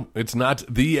sure do. It's not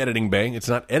The Editing Bay. It's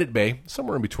not Edit Bay.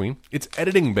 Somewhere in between. It's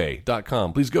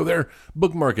editingbay.com. Please go there.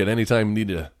 Bookmark it anytime you need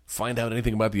to find out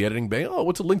anything about The Editing Bay. Oh,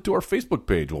 what's a link to our Facebook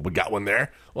page? Well, we got one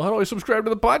there. Well, how do I subscribe to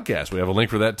the podcast? We have a link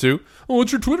for that, too. Oh,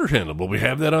 what's your Twitter handle? Well, we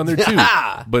have that on there, too.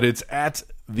 But it's at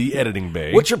The Editing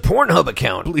Bay. What's your Pornhub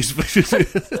account? Please.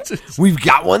 We've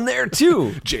got one there,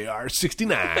 too.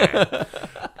 JR69.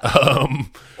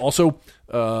 Also,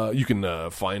 you can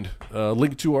find a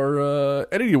link to our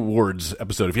Eddie Awards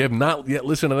episode. If you have not yet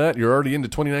listened to that, you're already into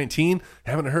 2019,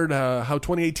 haven't heard how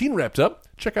 2018 wrapped up,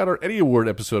 check out our Eddie Award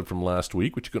episode from last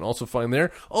week, which you can also find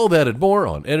there. All that and more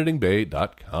on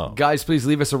editingbay.com. Guys, please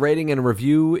leave us a rating and a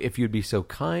review if you'd be so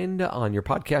kind on your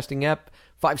podcasting app.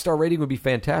 5-star rating would be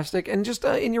fantastic. And just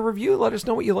in your review, let us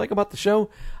know what you like about the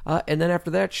show. And then after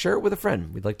that, share it with a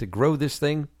friend. We'd like to grow this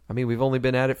thing. I mean, we've only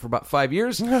been at it for about 5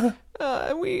 years. And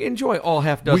we enjoy all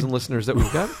half dozen listeners that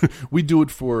we've got. We do it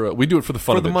for the fun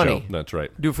For of the it, money. Joe. That's right.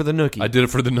 Do it for the nookie. I did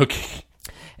it for the nookie.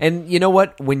 And you know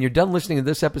what? When you're done listening to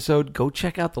this episode, go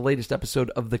check out the latest episode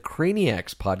of the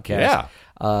Craniacs podcast. Yeah.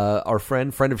 Our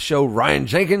friend of show, Ryan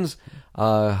Jenkins,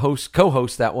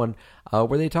 co-host that one,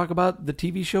 where they talk about the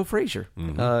TV show Frasier.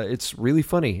 It's really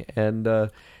funny.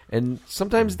 And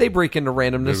sometimes they break into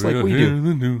randomness like we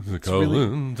do.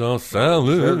 It's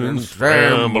salad and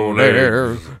scrambled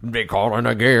eggs. They calling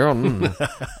again.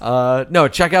 No,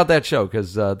 check out that show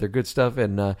because they're good stuff.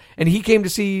 And he came to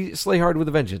see Slay Hard with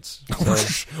a Vengeance.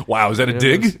 So, Wow, is that a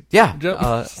dig? yeah,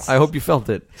 I hope you felt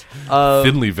it.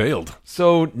 Thinly veiled.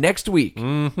 So next week.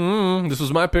 This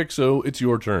was my pick, so it's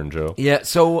your turn, Joe. Yeah,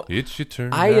 so It's your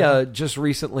turn. I just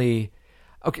recently...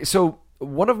 Okay, so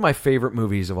one of my favorite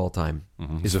movies of all time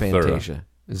is Fantasia.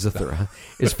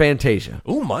 Is Fantasia.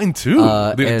 Oh, mine too.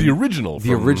 The original.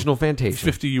 The original Fantasia.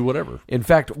 50 whatever. In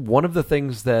fact, one of the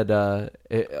things that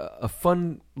a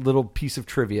fun little piece of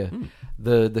trivia,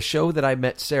 the show that I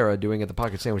met Sarah doing at the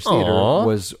Pocket Sandwich Theater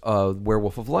was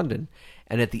Werewolf of London,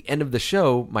 and at the end of the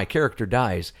show, my character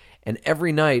dies, and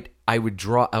every night I would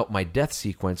draw out my death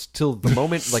sequence till the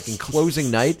moment, like in closing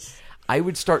night, I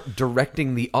would start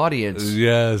directing the audience.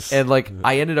 Yes. And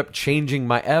I ended up changing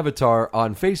my avatar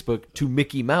on Facebook to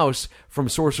Mickey Mouse from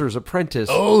Sorcerer's Apprentice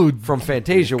from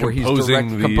Fantasia, where he's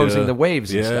composing the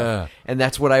waves and stuff. And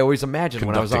that's what I always imagined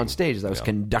when I was on stage, is I was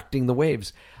conducting the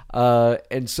waves.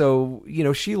 And so,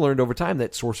 she learned over time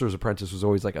that Sorcerer's Apprentice was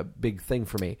always like a big thing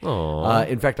for me.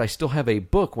 In fact, I still have a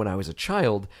book when I was a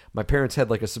child. My parents had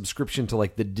like a subscription to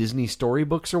like the Disney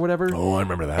storybooks or whatever. Oh, I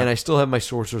remember that. And I still have my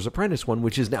Sorcerer's Apprentice one,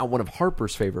 which is now one of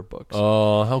Harper's favorite books.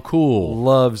 Oh, how cool.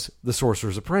 Loves the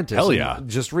Sorcerer's Apprentice. Hell yeah.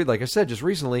 And like I said, just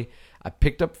recently, I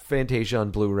picked up Fantasia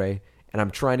on Blu-ray, and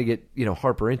I'm trying to get,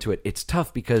 Harper into it. It's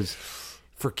tough because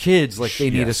for kids, they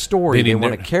need a story. They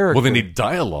want a character. Well, they need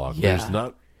dialogue. Yeah. There's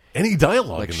not any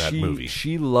dialogue in that movie.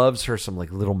 She loves her some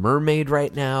Little Mermaid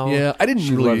right now. Yeah, I didn't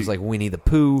She really... loves Winnie the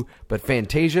Pooh, but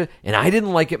Fantasia, and I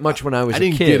didn't like it much when I was a kid. I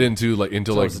didn't get into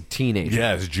I was a teenager.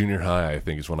 Yeah, it's junior high, I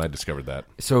think, is when I discovered that.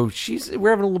 So we're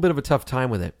having a little bit of a tough time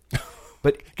with it.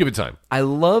 But give it time. I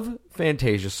love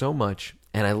Fantasia so much,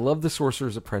 and I love The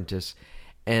Sorcerer's Apprentice.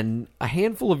 And a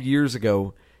handful of years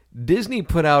ago, Disney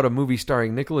put out a movie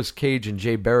starring Nicolas Cage and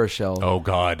Jay Baruchel. Oh,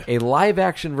 God. A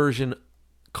live-action version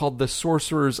called The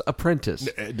Sorcerer's Apprentice.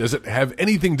 Does it have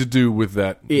anything to do with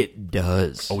that? It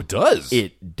does. Oh, it does?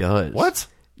 It does. What?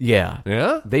 Yeah.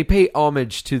 Yeah? They pay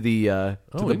homage to the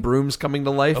brooms coming to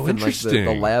life and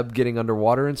the lab getting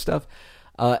underwater and stuff.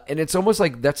 And it's almost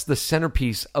like that's the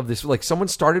centerpiece of this. Someone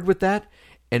started with that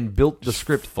and built the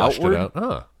script outward. It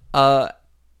out.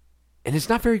 And it's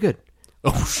not very good.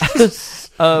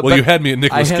 Well, you had me at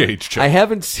Nicolas Cage, Chuck. I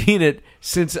haven't seen it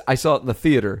since I saw it in the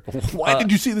theater. Why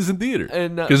did you see this in theater?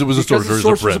 Because it was a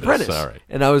Sorcerer's Apprentice. All right.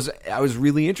 And I was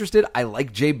really interested. I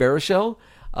like Jay Baruchel.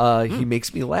 He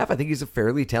makes me laugh. I think he's a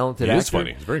fairly talented actor. He is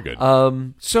funny. He's very good.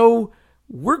 So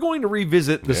we're going to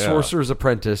revisit The Sorcerer's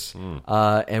Apprentice,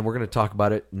 and we're going to talk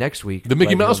about it next week. The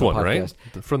Mickey Mouse one, right?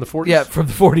 From the 40s? Yeah, from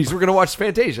the 40s. We're going to watch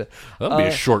Fantasia. That'll be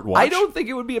a short watch. I don't think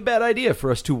it would be a bad idea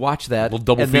for us to watch that. A little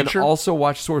double feature? Then also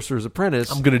watch Sorcerer's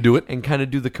Apprentice. I'm going to do it. And kind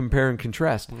of do the compare and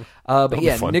contrast. That'll be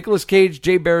fun. Nicolas Cage,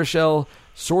 Jay Baruchel,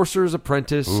 Sorcerer's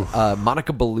Apprentice.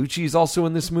 Monica Bellucci is also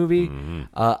in this movie.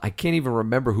 I can't even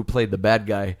remember who played the bad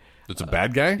guy. It's a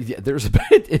bad guy? Yeah, there's a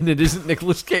bad, and it isn't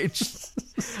Nicolas Cage.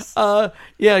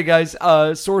 Guys,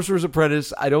 Sorcerer's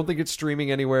Apprentice. I don't think it's streaming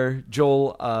anywhere.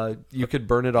 Joel, you could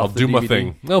burn it off. I'll do my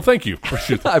thing. No, thank you.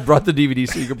 I brought the DVD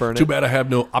so you could burn it. Too bad I have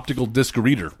no optical disc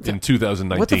reader in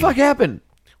 2019. What the fuck happened?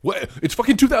 What? It's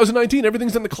fucking 2019.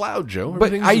 Everything's in the cloud, Joe.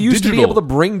 But I used to be able to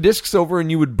bring discs over, and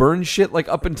you would burn shit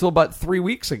up until about 3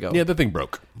 weeks ago. Yeah, the thing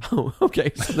broke. Oh,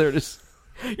 okay. So there it is.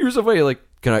 You're so funny.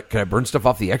 Can I burn stuff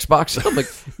off the Xbox? I'm like,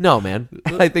 no, man.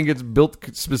 I think it's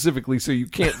built specifically so you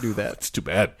can't do that. It's too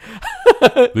bad.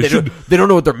 They don't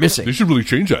know what they're missing. They should really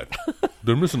change that.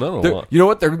 They're missing out on a lot. You know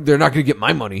what? They're not going to get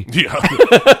my money. Yeah,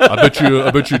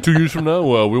 I bet you 2 years from now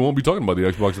we won't be talking about the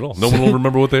Xbox at all. No one will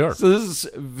remember what they are.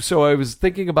 So I was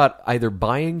thinking about either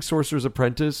buying Sorcerer's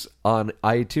Apprentice on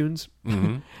iTunes,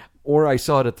 or I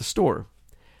saw it at the store.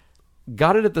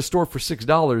 Got it at the store for $6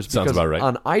 because Sounds about right.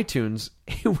 on iTunes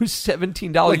it was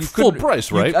 $17. Like full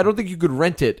price, right? I don't think you could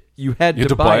rent it. You had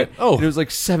to buy it. Oh, and it was like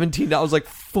 $17. Like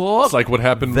fuck. It's like what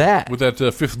happened with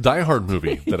that fifth Die Hard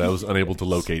movie that I was unable to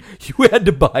locate. You had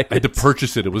to buy it. I had to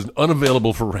purchase it. It was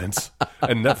unavailable for rent,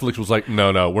 and Netflix was like,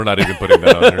 "No, we're not even putting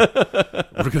that on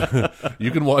here.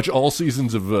 You can watch all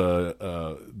seasons of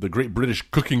the Great British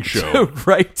Cooking Show.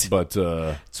 Right. But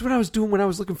That's what I was doing when I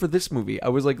was looking for this movie. I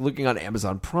was like looking on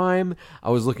Amazon Prime. I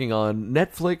was looking on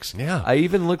Netflix. yeah, I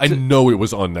even looked I at know it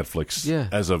was on Netflix. Yeah.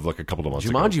 As of like a couple of months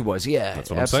Jumanji ago. was, yeah. That's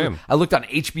what I'm absolutely. saying. I looked on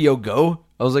HBO Go.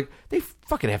 I was like, they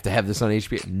fucking have to have this on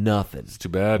HBO. Nothing. It's too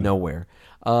bad. Nowhere.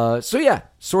 So yeah,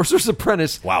 Sorcerer's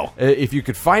Apprentice. Wow. If you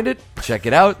could find it, check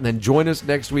it out, and then join us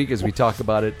next week as we talk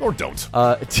about it. Or don't.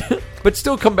 But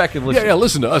still come back and listen. Yeah,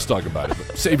 listen to us talk about it.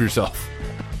 But save yourself.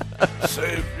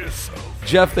 Save yourself.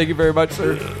 Jeff, thank you very much,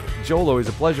 sir. Joel, always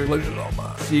a pleasure. Pleasure's all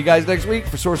mine. See you guys next week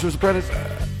for Sorcerer's Apprentice.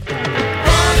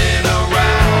 Running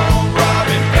around,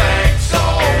 robbing banks,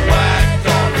 all whacked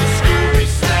on the Scooby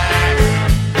Snacks.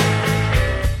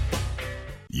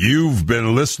 You've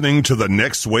been listening to the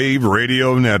Next Wave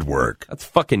Radio Network. That's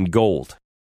fucking gold.